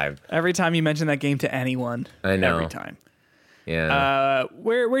 Every time. Every time you mention that game to anyone. I know. Every time. Yeah.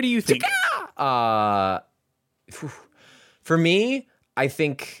 Where do you think? For me, I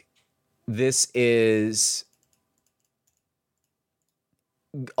think this is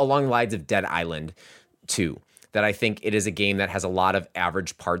along the lines of Dead Island 2. That I think it is a game that has a lot of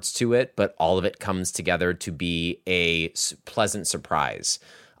average parts to it, but all of it comes together to be a pleasant surprise.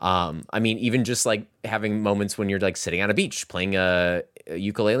 I mean, even just like having moments when you're like sitting on a beach playing a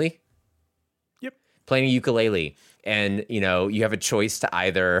ukulele. Yep. Playing a ukulele, and you know you have a choice to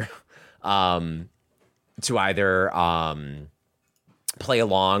either play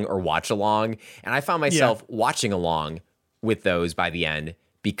along or watch along, and I found myself watching along with those by the end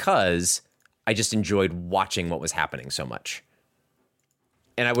because I just enjoyed watching what was happening so much.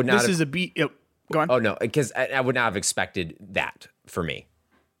 And I would not. This is a beat. Yep. Go on. Oh no, because I would not have expected that for me.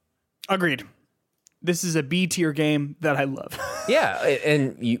 Agreed. This is a B tier game that I love. Yeah,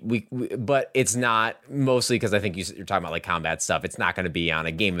 and but it's not, mostly because I think you're talking about like combat stuff. It's not going to be on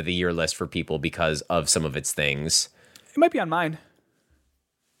a game of the year list for people because of some of its things. It might be on mine.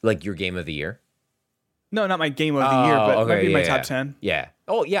 Like your game of the year? No, not my game of the year, but okay, maybe my yeah. top 10. Yeah.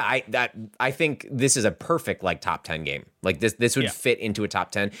 Oh yeah, I think this is a perfect like top 10 game. Like this would fit into a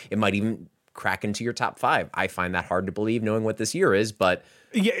top 10. It might even crack into your top 5. I find that hard to believe knowing what this year is, but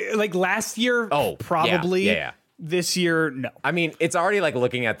yeah, like last year, probably. Yeah. This year, no. I mean, it's already like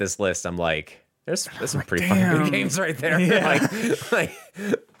looking at this list, I'm like, there's some pretty fucking good games right there. Yeah. like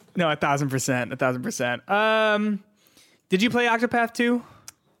No, 1,000%. 1,000%. Did you play Octopath 2?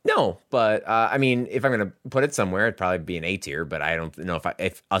 No, but I mean, if I'm gonna put it somewhere, it'd probably be an A tier. But I don't know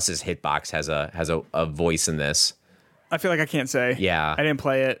if us as Hitbox has a voice in this. I feel like I can't say. Yeah. I didn't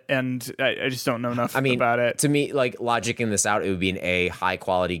play it, and I just don't know enough about it. To me, like logicking this out, it would be an A, high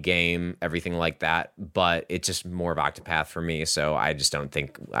quality game, everything like that. But it's just more of Octopath for me, so I just don't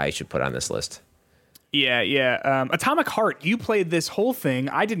think I should put on this list. Yeah. Atomic Heart. You played this whole thing.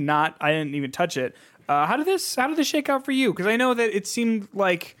 I did not. I didn't even touch it. How did this shake out for you? Because I know that it seemed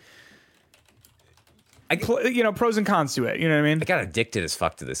like, pros and cons to it. You know what I mean? I got addicted as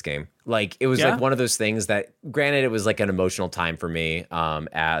fuck to this game. Like it was like one of those things that, granted, it was like an emotional time for me,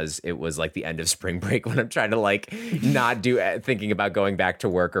 as it was like the end of spring break when I'm trying to like not thinking about going back to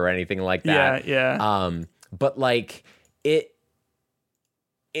work or anything like that. Yeah. But like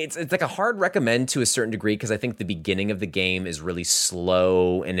it's like a hard recommend to a certain degree, because I think the beginning of the game is really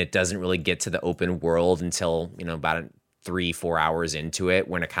slow and it doesn't really get to the open world until, about 3-4 hours into it,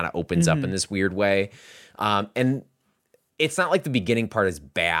 when it kind of opens up in this weird way. And it's not like the beginning part is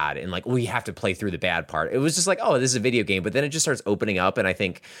bad and like, you have to play through the bad part. It was just like, oh, this is a video game. But then it just starts opening up. And I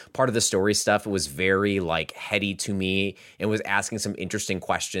think part of the story stuff was very like heady to me and was asking some interesting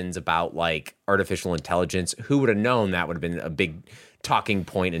questions about like artificial intelligence. Who would have known that would have been a big talking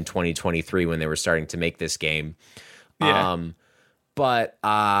point in 2023 when they were starting to make this game. Yeah. But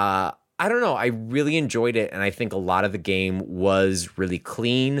I don't know. I really enjoyed it. And I think a lot of the game was really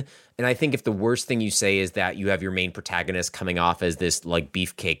clean. And I think if the worst thing you say is that you have your main protagonist coming off as this like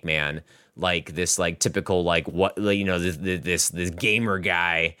beefcake man, like this like typical like this gamer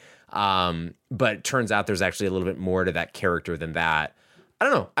guy, but it turns out there's actually a little bit more to that character than that. I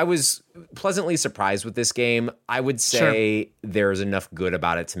don't know. I was pleasantly surprised with this game. I would say there's enough good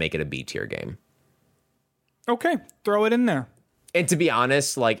about it to make it a B tier game. Okay, throw it in there. And to be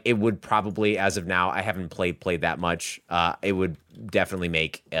honest, like it would probably, as of now, I haven't played that much. It would definitely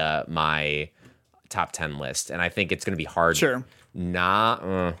make my top 10 list, and I think it's going to be hard. Sure.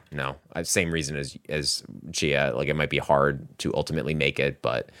 No. Same reason as Chia. Like it might be hard to ultimately make it,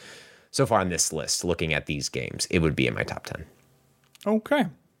 but so far on this list, looking at these games, it would be in my top 10.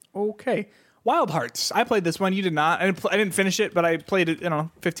 Okay. Wild Hearts. I played this one. You did not. I didn't finish it, but I played it,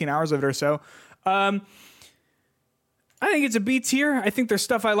 15 hours of it or so. I think it's a B tier. I think there's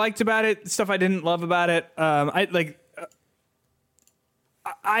stuff I liked about it, stuff I didn't love about it. I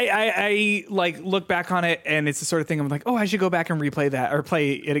look back on it, and it's the sort of thing I'm like, oh, I should go back and replay that or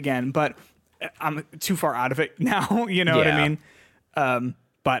play it again. But I'm too far out of it now. You know what I mean?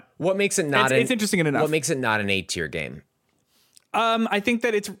 But what makes it not? It's interesting enough. What makes it not an A tier game? I think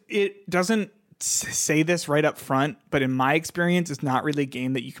that it doesn't say this right up front, but in my experience, it's not really a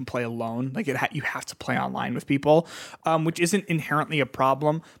game that you can play alone. Like you have to play online with people, which isn't inherently a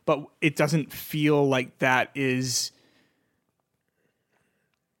problem, but it doesn't feel like that is.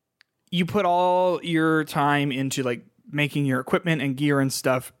 You put all your time into like making your equipment and gear and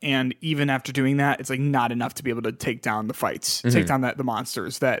stuff, and even after doing that, it's like not enough to be able to take down the fights, take down the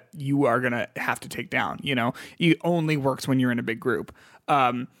monsters that you are gonna have to take down. It only works when you're in a big group,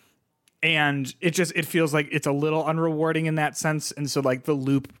 and it feels like it's a little unrewarding in that sense, and so like the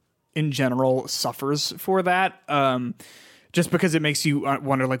loop in general suffers for that, just because it makes you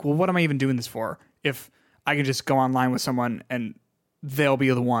wonder like, well, what am I even doing this for if I can just go online with someone and they'll be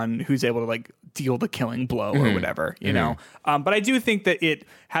the one who's able to like deal the killing blow or whatever, know? But I do think that it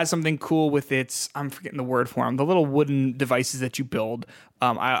has something cool with its, I'm forgetting the word for them, the little wooden devices that you build.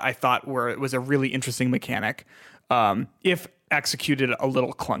 I thought it was a really interesting mechanic, if executed a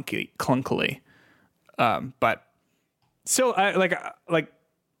little clunkily. But still, like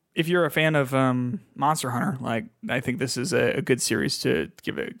if you're a fan of Monster Hunter, like I think this is a good series to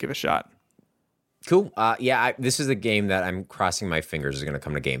give a shot. Cool. This is a game that I'm crossing my fingers is going to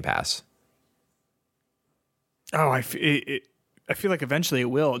come to Game Pass. Oh, I feel like eventually it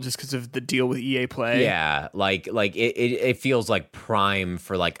will, just because of the deal with EA Play. Yeah, like it feels like prime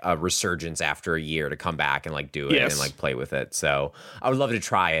for like a resurgence after a year to come back and like do it and like play with it. So I would love to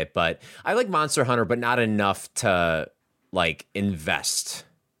try it, but I like Monster Hunter, but not enough to like invest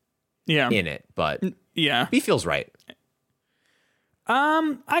in it. But B feels right.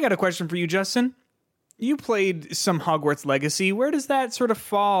 I got a question for you, Justin. You played some Hogwarts Legacy. Where does that sort of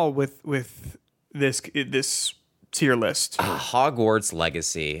fall with this tier list? Hogwarts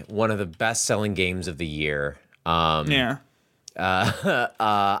Legacy, one of the best-selling games of the year. I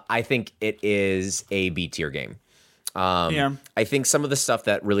think it is a B tier game. I think some of the stuff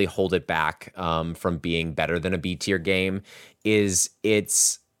that really hold it back from being better than a B tier game is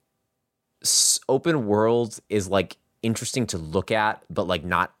its open world is like interesting to look at, but like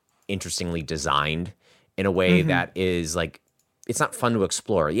not interestingly designed in a way that is like, it's not fun to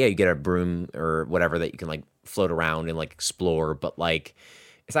explore. Yeah, you get a broom or whatever that you can like float around and like explore, but like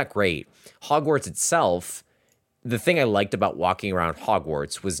it's not great. Hogwarts itself, the thing I liked about walking around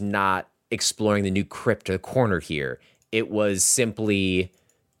Hogwarts was not exploring the new crypt or the corner here. It was simply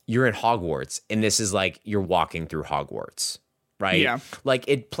you're in Hogwarts and this is like you're walking through Hogwarts, right? Yeah. Like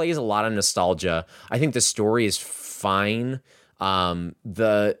it plays a lot of nostalgia. I think the story is fine.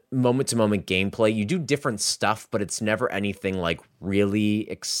 The moment to moment gameplay, you do different stuff, but it's never anything like really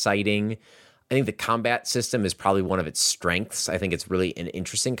exciting. I think the combat system is probably one of its strengths. I think it's really an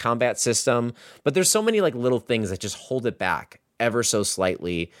interesting combat system, but there's so many like little things that just hold it back ever so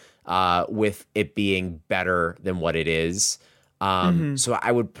slightly, with it being better than what it is. So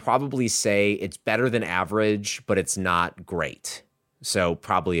I would probably say it's better than average, but it's not great. So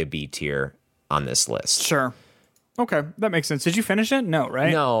probably a B tier on this list. Sure. Okay, that makes sense. Did you finish it? No,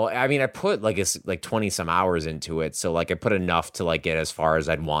 right? No, I mean I put like 20 some hours into it, so like I put enough to like get as far as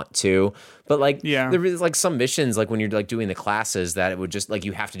I'd want to. But like there is like some missions like when you're like doing the classes that it would just like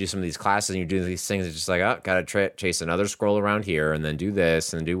you have to do some of these classes and you're doing these things. It's just like, oh, gotta chase another scroll around here and then do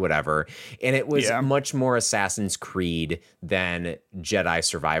this and do whatever. And it was much more Assassin's Creed than Jedi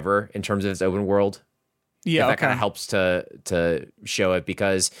Survivor in terms of its open world. Yeah, that kind of helps to show it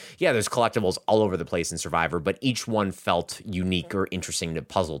because, there's collectibles all over the place in Survivor, but each one felt unique or interesting to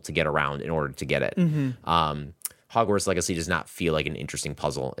puzzle to get around in order to get it. Hogwarts Legacy does not feel like an interesting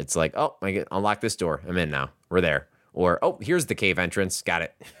puzzle. It's like, oh, I get unlock this door. I'm in now. We're there. Or, oh, here's the cave entrance. Got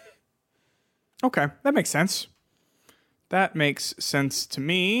it. Okay, that makes sense. That makes sense to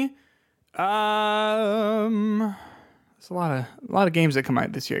me. There's a lot of games that come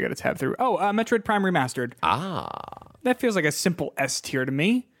out this year I got to tab through. Oh, Metroid Prime Remastered. That feels like a simple S tier to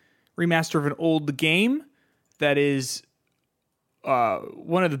me. Remaster of an old game that is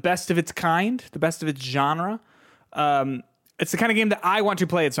one of the best of its kind, the best of its genre. It's the kind of game that I want to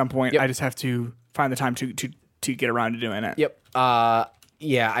play at some point. Yep. I just have to find the time to get around to doing it. Yep.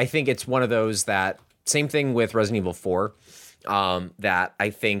 I think it's one of those that same thing with Resident Evil 4. That I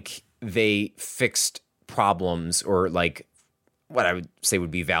think they fixed problems or like what I would say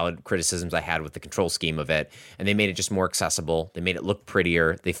would be valid criticisms I had with the control scheme of it. And they made it just more accessible. They made it look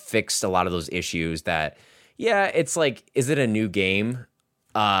prettier. They fixed a lot of those issues that, yeah, it's like, is it a new game?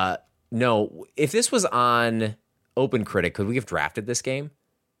 No. If this was on OpenCritic, could we have drafted this game?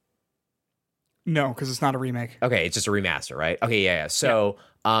 No, because it's not a remake. Okay, it's just a remaster, right? Okay, yeah. So,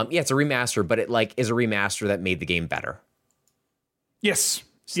 it's a remaster, but it like is a remaster that made the game better. Yes.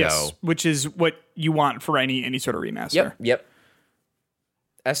 So, yes. Which is what you want for any sort of remaster. Yep.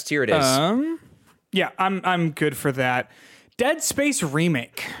 S tier it is. Yeah, I'm good for that. Dead Space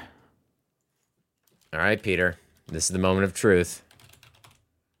remake. All right, Peter. This is the moment of truth.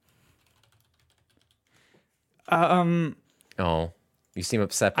 Oh, you seem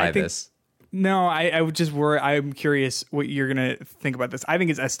upset by this. No, I would just worry. I'm curious what you're gonna think about this. I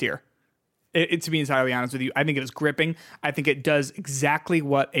think it's S tier. To be entirely honest with you, I think it is gripping. I think it does exactly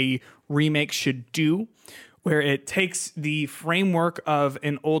what a remake should do, where it takes the framework of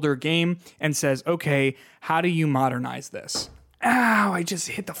an older game and says, okay, how do you modernize this? Ow, I just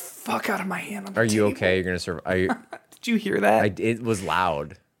hit the fuck out of my hand on the table. Are you okay? You're going to survive. Are you? Did you hear that? It was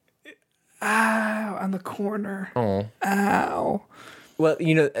loud. Ow, on the corner. Oh. Ow. Well,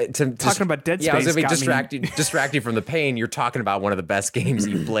 talking about Dead Space. Yeah, I was going to distract you from the pain. You're talking about one of the best games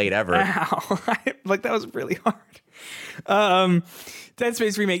you've played ever. Ow. Like, that was really hard. Dead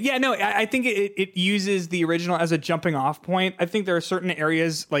Space remake. Yeah, no, I think it uses the original as a jumping off point. I think there are certain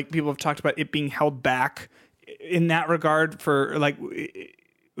areas, like people have talked about it being held back in that regard for like,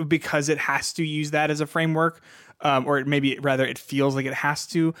 because it has to use that as a framework, or maybe rather it feels like it has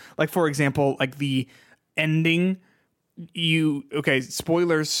to. Like, for example, like the ending,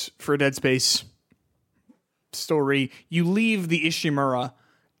 spoilers for Dead Space story, you leave the Ishimura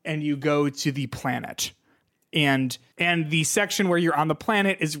and you go to the planet. And the section where you're on the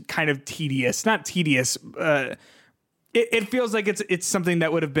planet is kind of tedious. Not tedious. It feels like it's something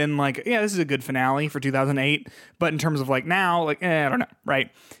that would have been like, yeah, this is a good finale for 2008. But in terms of like now, like, I don't know,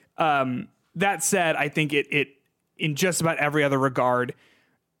 right? That said, I think it in just about every other regard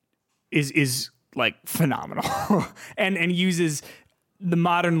is like phenomenal, and uses the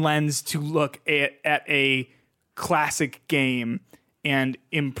modern lens to look at a classic game and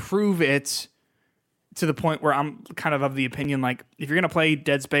improve it to the point where I'm kind of the opinion, like, if you're gonna play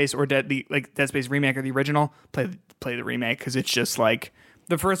Dead Space or Dead Space remake or the original, play the remake, because it's just like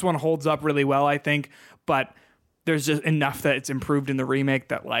the first one holds up really well, I think, but there's just enough that it's improved in the remake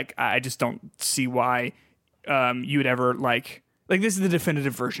that like I just don't see why you would ever like this is the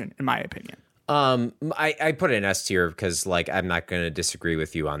definitive version in my opinion. I put it in S tier because like I'm not going to disagree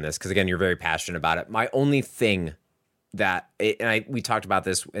with you on this because again you're very passionate about it. My only thing we talked about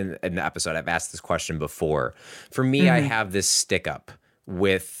this in the episode. I've asked this question before. For me, I have this stick up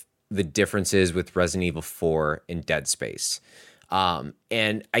with the differences with Resident Evil 4 and Dead Space. And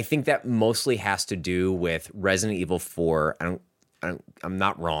I think that mostly has to do with Resident Evil 4. I'm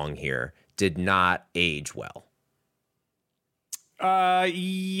not wrong here. Did not age well.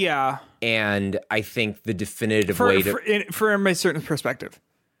 Yeah. And I think the definitive way to from a certain perspective.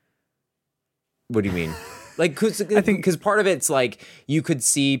 What do you mean? Like, because part of it's like you could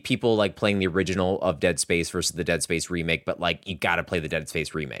see people like playing the original of Dead Space versus the Dead Space remake, but like you got to play the Dead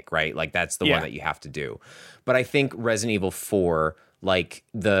Space remake, right? Like that's the one that you have to do. But I think Resident Evil 4, like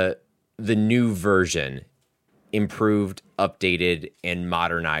the new version, improved, updated, and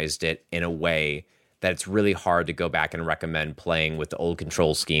modernized it in a way that it's really hard to go back and recommend playing with the old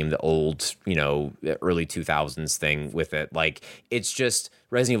control scheme, the old, early 2000s thing with it. Like it's just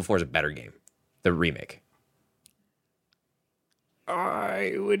Resident Evil 4 is a better game, the remake.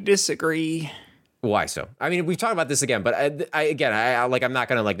 I would disagree. Why so? I mean, we've talked about this again, but I'm not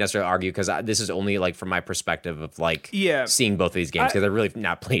gonna like necessarily argue because this is only like from my perspective of like seeing both of these games because I've really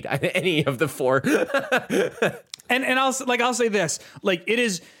not played any of the four. and I'll say this, like it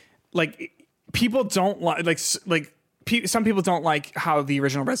is like people don't like some people don't like how the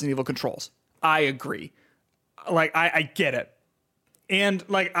original Resident Evil controls. I agree. Like I get it. And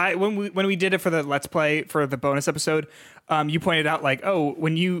like when we did it for the Let's Play for the bonus episode, you pointed out like, oh,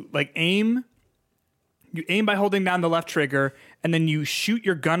 when you like aim by holding down the left trigger and then you shoot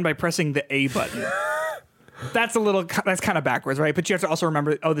your gun by pressing the A button. that's kind of backwards, right? But you have to also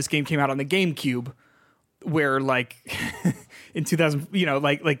remember, oh, this game came out on the GameCube, where like in 2000,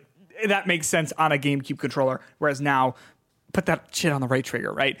 like that makes sense on a GameCube controller, whereas now put that shit on the right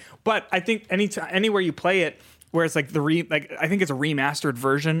trigger, right? But I think anywhere you play it, where it's like I think it's a remastered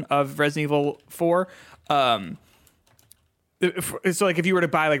version of Resident Evil 4. So like if you were to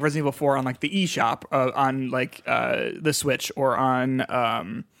buy like Resident Evil 4 on like the eShop on like the Switch or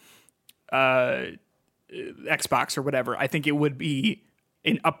on Xbox or whatever, I think it would be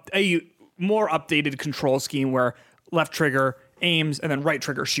a more updated control scheme where left trigger aims and then right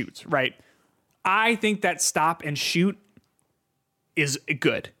trigger shoots, right? I think that stop and shoot is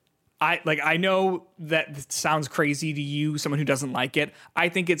good. I know that sounds crazy to you, someone who doesn't like it. I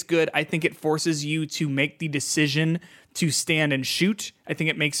think it's good. I think it forces you to make the decision to stand and shoot. I think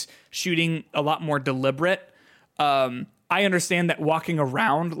it makes shooting a lot more deliberate. I understand that walking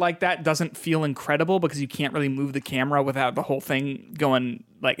around like that doesn't feel incredible because you can't really move the camera without the whole thing going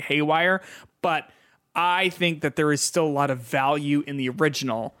like haywire. But I think that there is still a lot of value in the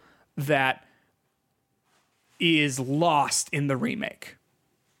original that is lost in the remake.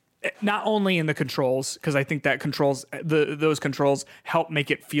 Not only in the controls, because I think that those controls help make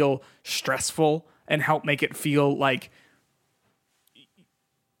it feel stressful and help make it feel like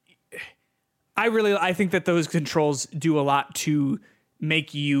I think that those controls do a lot to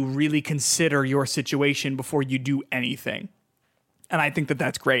make you really consider your situation before you do anything. And I think that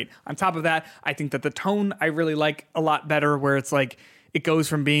that's great. On top of that, I think that the tone I really like a lot better, where it's like it goes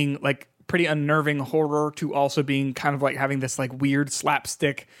from being like pretty unnerving horror to also being kind of like having this like weird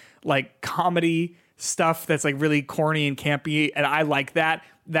slapstick like comedy stuff that's like really corny and campy, and I like that.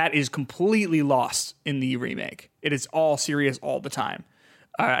 That is completely lost in the remake. It is all serious all the time,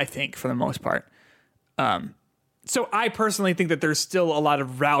 I think, for the most part. So I personally think that there's still a lot of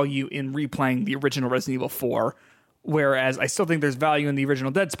value in replaying the original Resident Evil 4, whereas I still think there's value in the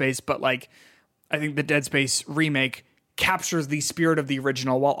original Dead Space, but like I think the Dead Space remake captures the spirit of the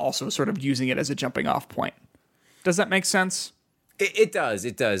original while also sort of using it as a jumping off point. Does that make sense? It does.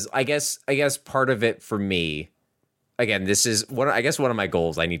 It does. I guess part of it for me, again, this is one of my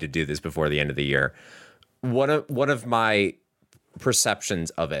goals. I need to do this before the end of the year. One of my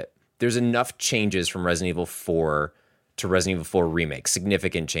perceptions of it, there's enough changes from Resident Evil 4 to Resident Evil 4 Remake,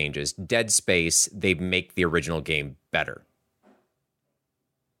 significant changes. Dead Space, they make the original game better.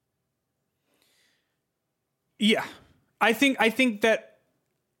 Yeah. I think that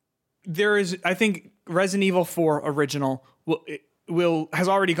I think Resident Evil 4 original has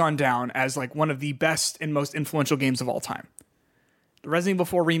already gone down as like one of the best and most influential games of all time. The Resident Evil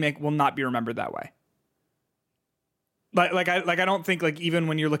 4 remake will not be remembered that way. I don't think like even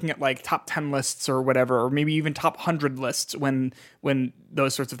when you're looking at like top 10 lists or whatever, or maybe even top 100 lists when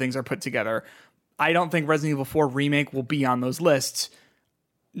those sorts of things are put together, I don't think Resident Evil 4 remake will be on those lists.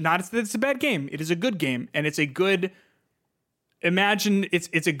 Not that it's a bad game. It is a good game, and it's a good. Imagine if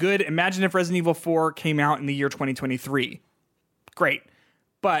Resident Evil 4 came out in the year 2023. Great.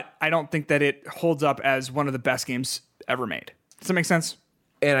 But I don't think that it holds up as one of the best games ever made. Does that make sense?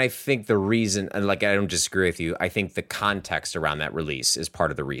 And I think the reason, and like I don't disagree with you, I think the context around that release is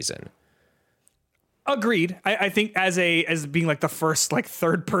part of the reason. Agreed. I think as being like the first like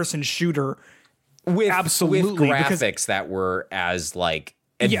third person shooter with graphics that were as like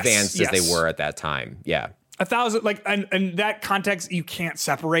advanced as they were at that time. Yeah. 1,000 like and that context you can't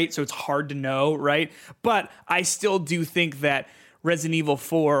separate, so it's hard to know, right? But I still do think that Resident Evil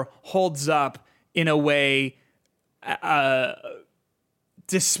 4 holds up in a way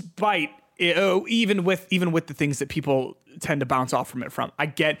despite even with the things that people tend to bounce off from it from. I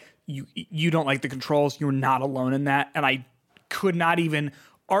get you don't like the controls, you're not alone in that, and I could not even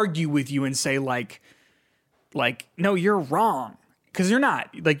argue with you and say like no, you're wrong. Because you're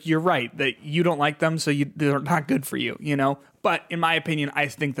not. Like, you're right that you don't like them, so they're not good for you, you know? But in my opinion, I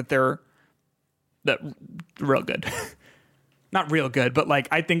think that they're real good. Not real good, but like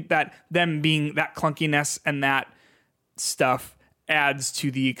I think that them being that clunkiness and that stuff adds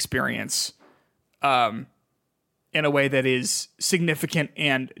to the experience in a way that is significant,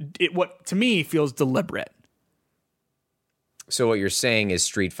 and what to me feels deliberate. So what you're saying is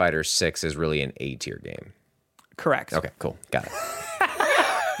Street Fighter 6 is really an A-tier game. Correct. Okay, cool. Got it.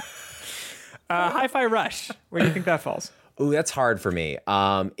 Hi-Fi Rush. Where do you think that falls? Ooh, that's hard for me.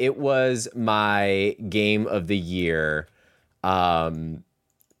 It was my game of the year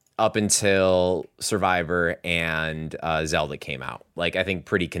up until Survivor and Zelda came out. Like, I think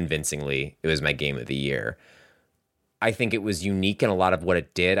pretty convincingly it was my game of the year. I think it was unique in a lot of what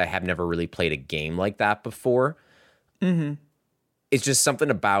it did. I have never really played a game like that before. Mm-hmm. It's just something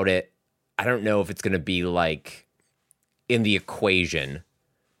about it. I don't know if it's going to be like in the equation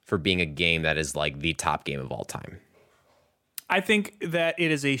for being a game that is like the top game of all time. I think that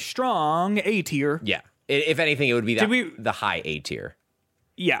it is a strong A tier. Yeah. If anything, it would be the high A tier.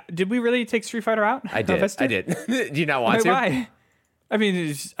 Yeah. Did we really take Street Fighter out? I did. I did. Do you not want to? Why? I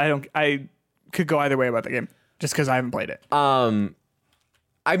mean, I could go either way about the game just because I haven't played it.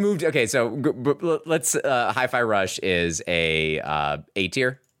 I moved. Okay, so let's. Hi-Fi Rush is a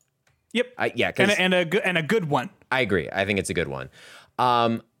tier. Yep. Yeah, and a good one. I agree. I think it's a good one.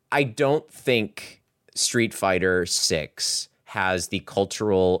 I don't think Street Fighter 6 has the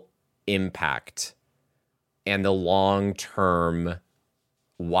cultural impact and the long-term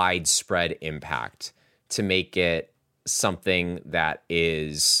widespread impact to make it something that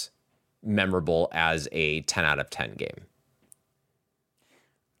is memorable as a 10 out of 10 game.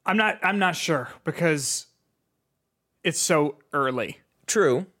 I'm not sure because it's so early.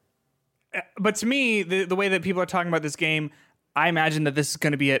 True. But to me, the way that people are talking about this game, I imagine that this is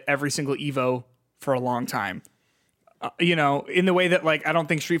going to be at every single Evo for a long time. In the way that, like, I don't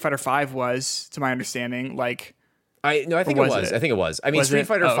think Street Fighter V was, to my understanding. Like, I think it was. I think it was. I mean, Was Street it?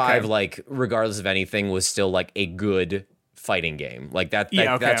 Fighter Oh, okay. 5, like, regardless of anything, was still like a good fighting game. Like that's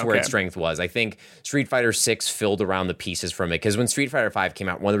where its strength was. I think Street Fighter 6 filled around the pieces from it, because when Street Fighter 5 came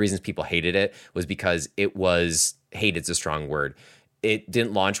out, one of the reasons people hated it was because hated's a strong word. It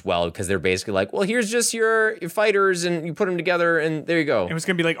didn't launch well because they're basically like, well, here's just your fighters and you put them together and there you go. It was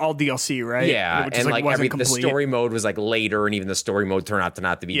going to be like all DLC, right? Yeah, It just, and wasn't the complete. story mode was like later, and even the story mode turned out to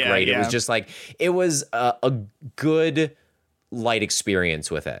not to be great. Yeah. It was just like, it was a good light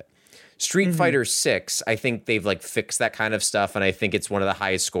experience with it. Street Fighter 6, I think they've like fixed that kind of stuff, and I think it's one of the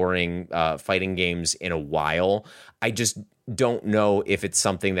highest scoring fighting games in a while. I just don't know if it's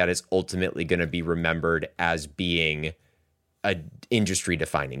something that is ultimately going to be remembered as being a industry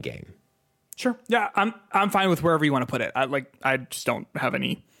defining game. Sure. Yeah, I'm fine with wherever you want to put it. I just don't have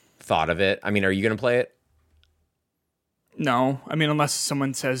any thought of it. I mean, are you going to play it? No. I mean, unless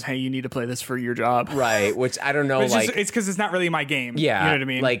someone says, "Hey, you need to play this for your job." Right, which I don't know. But like, it's because it's not really my game. yeah, You know what I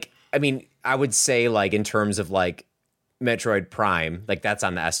mean? Like, I mean, I would say like in terms of like Metroid Prime, like that's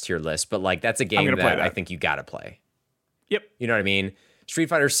on the S tier list, but like that's a game that I think you got to play. Yep. You know what I mean? Street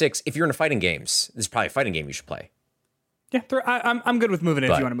Fighter 6, if you're into fighting games, this is probably a fighting game you should play. Yeah, I'm good with moving it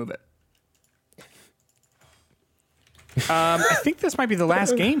if you want to move it. I think this might be the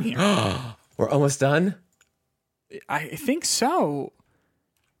last game here. We're almost done? I think so.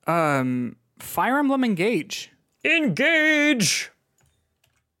 Fire Emblem Engage. Engage!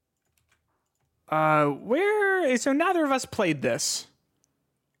 So neither of us played this.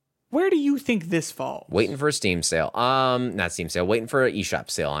 Where do you think this falls? Waiting for a Steam sale. Not Steam sale, waiting for an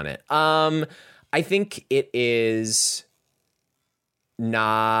eShop sale on it. I think it is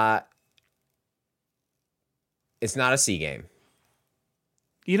not... It's not a C game.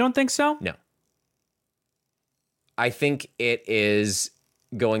 You don't think so? No. I think it is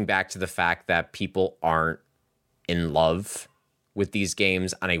going back to the fact that people aren't in love with these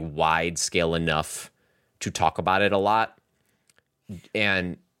games on a wide scale enough to talk about it a lot.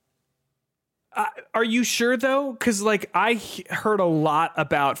 And are you sure though? Because like I heard a lot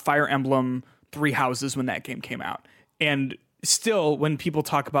about Fire Emblem Three Houses when that game came out, and still when people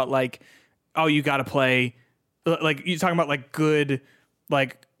talk about like, oh, you got to play, like you're talking about like good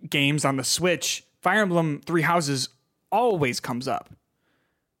like games on the Switch, Fire Emblem Three Houses always comes up.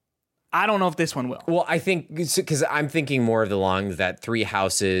 I don't know if this one will. Well, I think because I'm thinking more of the long that Three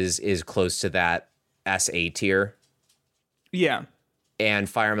Houses is close to that SA tier. Yeah. And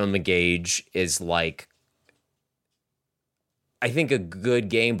Fire Emblem Engage is like, I think a good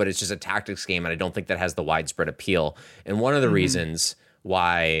game, but it's just a tactics game, and I don't think that has the widespread appeal. And one of the reasons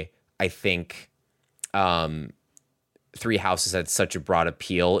why I think Three Houses had such a broad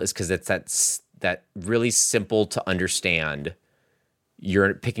appeal is because it's that really simple to understand.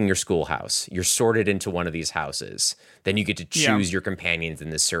 You're picking your schoolhouse. You're sorted into one of these houses. Then you get to choose your companions in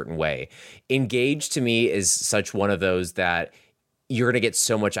this certain way. Engage to me is such one of those that you're going to get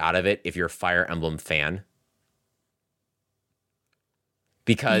so much out of it if you're a Fire Emblem fan.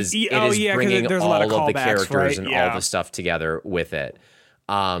 Because it is bringing all of the characters and all the stuff together with it.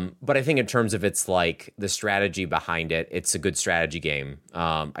 But I think in terms of its like the strategy behind it, it's a good strategy game.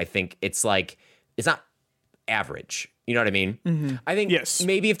 I think it's like, it's not average. You know what I mean? Mm-hmm. I think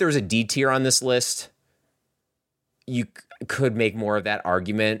maybe if there was a D tier on this list, you could make more of that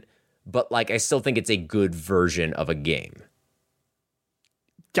argument. But like, I still think it's a good version of a game.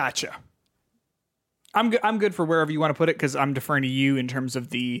 Gotcha. I'm good for wherever you want to put it because I'm deferring to you in terms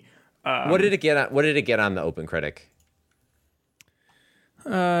of the. What did it get on? What did it get on the Open Critic?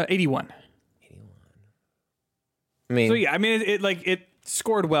 81. I mean, so yeah, I mean it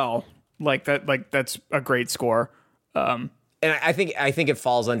scored well. Like that. Like that's a great score. And I think it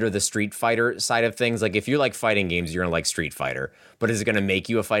falls under the Street Fighter side of things. Like if you like fighting games, you're gonna like Street Fighter. But is it gonna make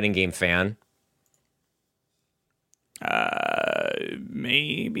you a fighting game fan?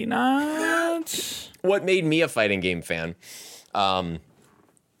 Maybe not. What made me a fighting game fan?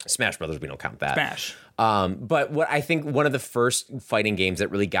 Smash Brothers, we don't count that. Smash. But what I think one of the first fighting games that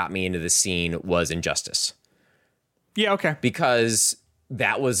really got me into the scene was Injustice. Yeah, okay. Because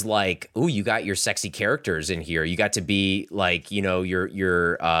that was like, ooh, you got your sexy characters in here. You got to be like, you know, your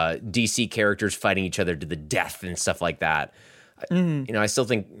DC characters fighting each other to the death and stuff like that. You know, I still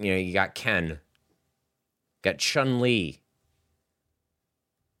think, you know, you got Ken, got Chun-Li.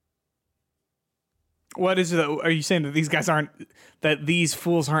 What is it? Are you saying that these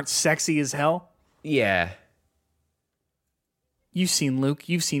fools aren't sexy as hell? Yeah. You've seen Luke,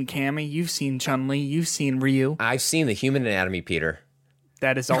 you've seen Cammy, you've seen Chun-Li, you've seen Ryu. I've seen The Human Anatomy, Peter.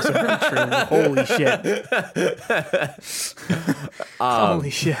 That is also very true. Holy shit. Holy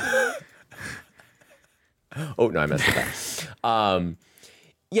shit. Oh, no, I messed with that.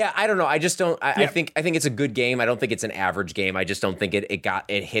 Yeah, I don't know. I just don't. I think it's a good game. I don't think it's an average game. I just don't think it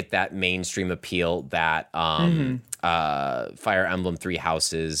hit that mainstream appeal that Fire Emblem Three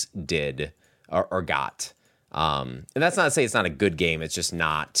Houses did or got. And that's not to say it's not a good game. It's just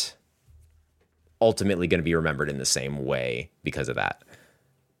not ultimately going to be remembered in the same way because of that.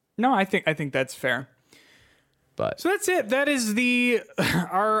 No, I think that's fair. But so that's it. That is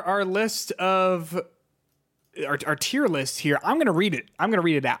our list of. Our tier list here. I'm going to read it. I'm going to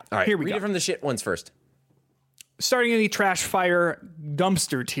read it out. All right, here we read go. it from the shit ones first. Starting in the Trash Fire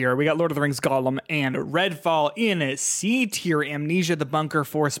dumpster tier, we got Lord of the Rings Gollum and Redfall. In C tier, Amnesia the Bunker,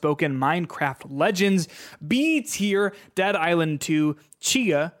 Forspoken, Minecraft Legends. B tier, Dead Island 2,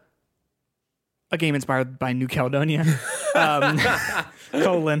 Chia, a game inspired by New Caledonia.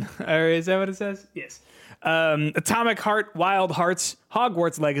 Colon. Or is that what it says? Yes. Atomic Heart, Wild Hearts,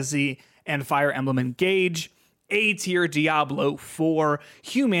 Hogwarts Legacy, and Fire Emblem Engage. A tier, Diablo 4,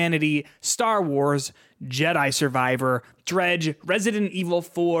 Humanity, Star Wars, Jedi Survivor, Dredge, Resident Evil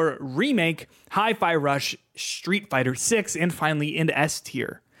 4 Remake, Hi-Fi Rush, Street Fighter 6, and finally in S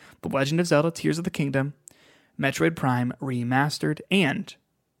tier, The Legend of Zelda Tears of the Kingdom, Metroid Prime Remastered, and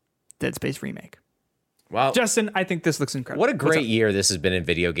Dead Space Remake. Wow. Justin, I think this looks incredible. What a great year this has been in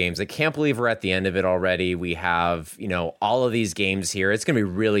video games. I can't believe we're at the end of it already. We have, you know, all of these games here. It's going to be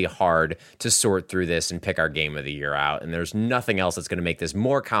really hard to sort through this and pick our game of the year out. And there's nothing else that's going to make this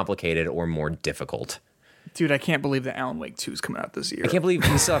more complicated or more difficult. Dude, I can't believe that Alan Wake 2 is coming out this year. I can't believe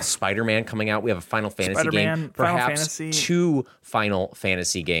we still have Spider-Man coming out. We have a Final Fantasy game. Perhaps two Final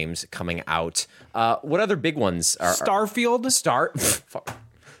Fantasy games coming out. What other big ones are? Starfield?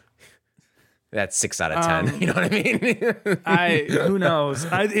 That's 6 out of 10. You know what I mean? Who knows?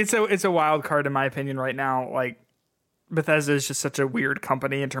 It's a wild card in my opinion right now. Like, Bethesda is just such a weird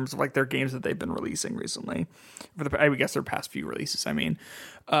company in terms of like their games that they've been releasing recently. I guess their past few releases. I mean,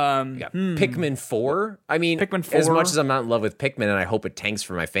 Pikmin 4. I mean, Pikmin 4. As much as I'm not in love with Pikmin, and I hope it tanks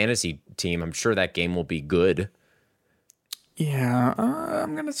for my fantasy team, I'm sure that game will be good. Yeah,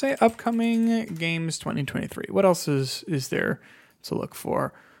 I'm gonna say upcoming games 2023. What else is there to look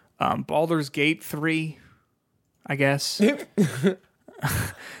for? Baldur's Gate 3, I guess.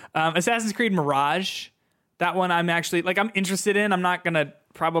 Assassin's Creed Mirage. That one I'm actually, like, I'm interested in. I'm not going to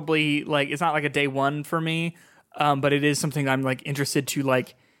probably, like, it's not like a day one for me, but it is something I'm, like, interested to,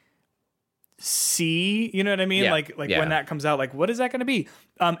 like, see, you know what I mean? Yeah. Like when that comes out, like, what is that going to be?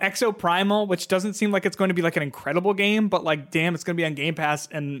 Exo Primal, which doesn't seem like it's going to be, like, an incredible game, but, like, damn, it's going to be on Game Pass,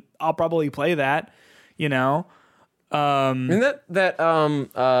 and I'll probably play that, you know? And the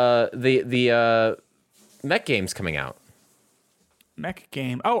mech game's coming out. Mech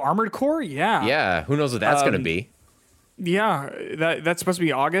game. Oh, Armored Core? Yeah. Yeah, who knows what that's going to be. Yeah, that's supposed to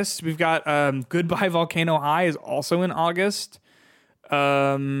be August. We've got Goodbye Volcano High is also in August.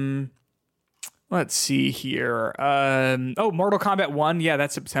 Let's see here. Mortal Kombat 1. Yeah,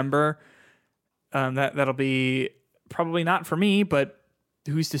 that's September. That'll be probably not for me, but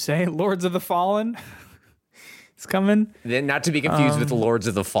who's to say? Lords of the Fallen. It's coming. Then not to be confused with the Lords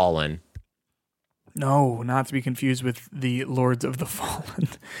of the Fallen. No, not to be confused with the Lords of the Fallen.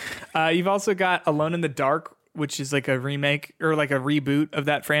 You've also got Alone in the Dark, which is like a remake or like a reboot of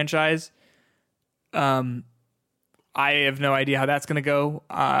that franchise. I have no idea how that's going to go,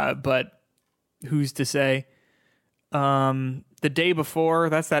 but who's to say? The Day Before,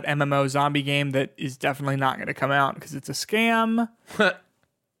 that's that MMO zombie game that is definitely not going to come out because it's a scam.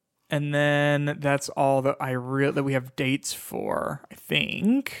 And then that's all that that we have dates for, I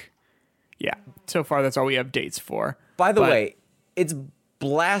think. Yeah, so far that's all we have dates for. By the way, it's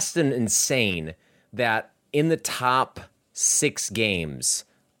blasting insane that in the top 6 games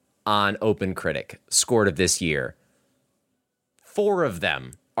on OpenCritic scored of this year, 4 of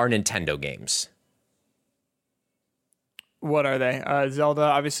them are Nintendo games. What are they? Zelda,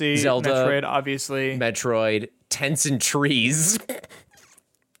 obviously. Metroid, obviously. Metroid. Tents and Trees.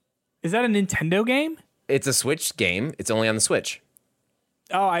 Is that a Nintendo game? It's a Switch game. It's only on the Switch.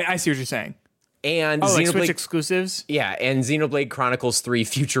 Oh, I see what you're saying. And like Xenoblade Switch exclusives? Yeah, and Xenoblade Chronicles 3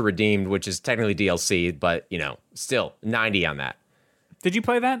 Future Redeemed, which is technically DLC, but, still 90 on that. Did you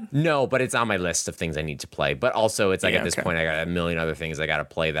play that? No, but it's on my list of things I need to play. But also, it's like at this okay. point, I got a million other things I got to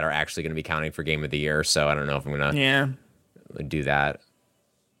play that are actually going to be counting for Game of the Year. So I don't know if I'm going to do that.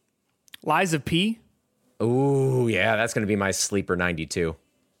 Lies of P? Ooh, yeah, that's going to be my sleeper 92.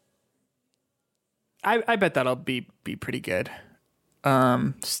 I bet that'll be pretty good.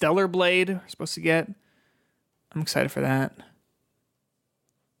 Stellar Blade, we're supposed to get. I'm excited for that.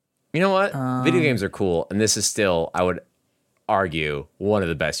 You know what? Video games are cool, and this is still, I would argue, one of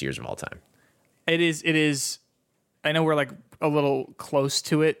the best years of all time. It is. I know we're like a little close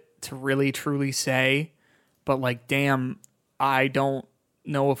to it to really truly say, but like, damn, I don't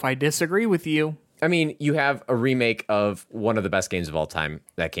know if I disagree with you. I mean, you have a remake of one of the best games of all time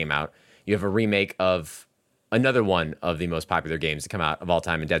that came out. You have a remake of another one of the most popular games to come out of all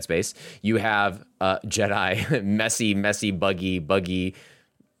time in Dead Space. You have Jedi, messy, buggy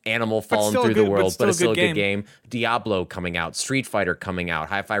animal falling through the world, but it's still a good game. Diablo coming out, Street Fighter coming out,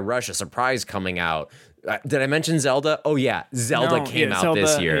 Hi-Fi Rush, a surprise coming out. Did I mention Zelda? Oh yeah, Zelda came out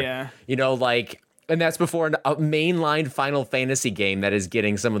this year. Yeah. And that's before a mainline Final Fantasy game that is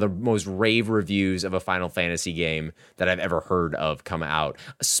getting some of the most rave reviews of a Final Fantasy game that I've ever heard of come out.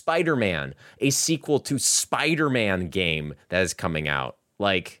 Spider-Man, a sequel to Spider-Man game that is coming out.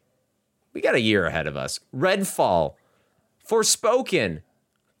 Like, we got a year ahead of us. Redfall, Forspoken,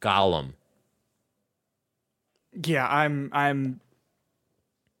 Gollum. Yeah, I'm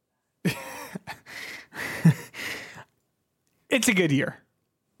It's a good year.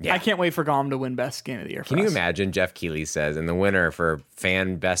 Yeah. I can't wait for Gollum to win Best Game of the Year. Can you imagine? Jeff Keighley says, and the winner for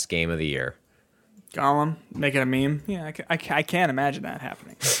Fan Best Game of the Year. Gollum, make it a meme. Yeah, I can't imagine that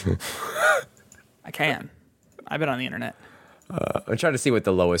happening. I can. I've been on the internet. I'm trying to see what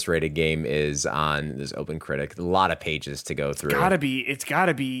the lowest rated game is on this Open Critic. A lot of pages to go through. It's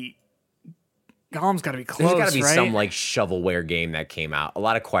gotta be. Gollum's gotta be close. There's gotta be some like shovelware game that came out. A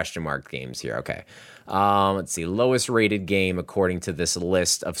lot of question mark games here. Okay. Let's see. Lowest rated game according to this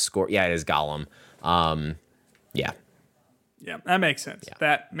list of score. Yeah, it is Gollum. Yeah. Yeah, that makes sense. Yeah.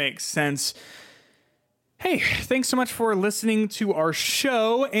 That makes sense. Hey, thanks so much for listening to our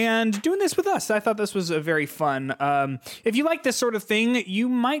show and doing this with us. I thought this was very fun. If you like this sort of thing, you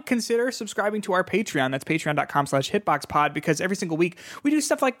might consider subscribing to our Patreon. That's patreon.com/hitboxpod, because every single week we do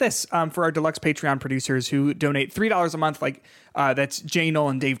stuff like this for our deluxe Patreon producers who donate $3 a month. Like that's Jay Knoll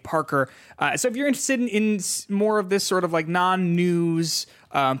and Dave Parker. So if you're interested in more of this sort of like non-news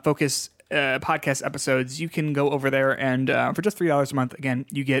focused podcast episodes, you can go over there and for just $3 a month, again,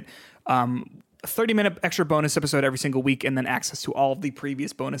 you get a 30-minute extra bonus episode every single week, and then access to all of the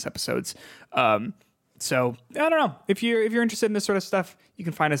previous bonus episodes. So I don't know, if you're interested in this sort of stuff, you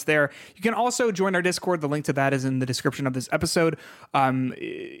can find us there. You can also join our Discord. The link to that is in the description of this episode.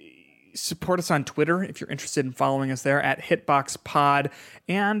 Support us on Twitter if you're interested in following us there at HitboxPod,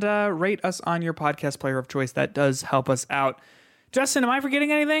 and rate us on your podcast player of choice. That does help us out. Justin, am I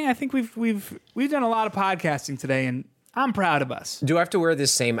forgetting anything? I think we've done a lot of podcasting today, and I'm proud of us. Do I have to wear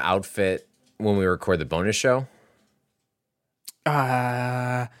this same outfit when we record the bonus show?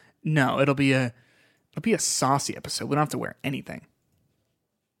 No, it'll be a saucy episode. We don't have to wear anything.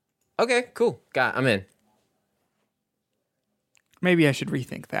 Okay, cool. I'm in. Maybe I should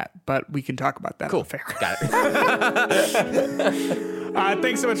rethink that, but we can talk about that. Cool. Fair. Got it.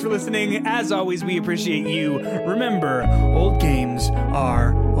 Thanks so much for listening. As always, we appreciate you. Remember, old games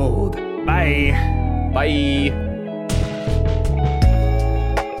are old. Bye. Bye.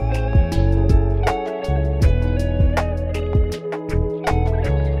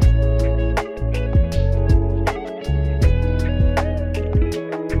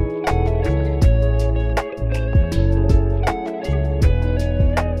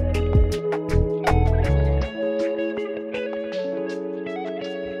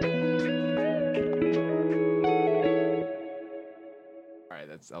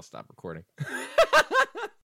 I'll stop recording.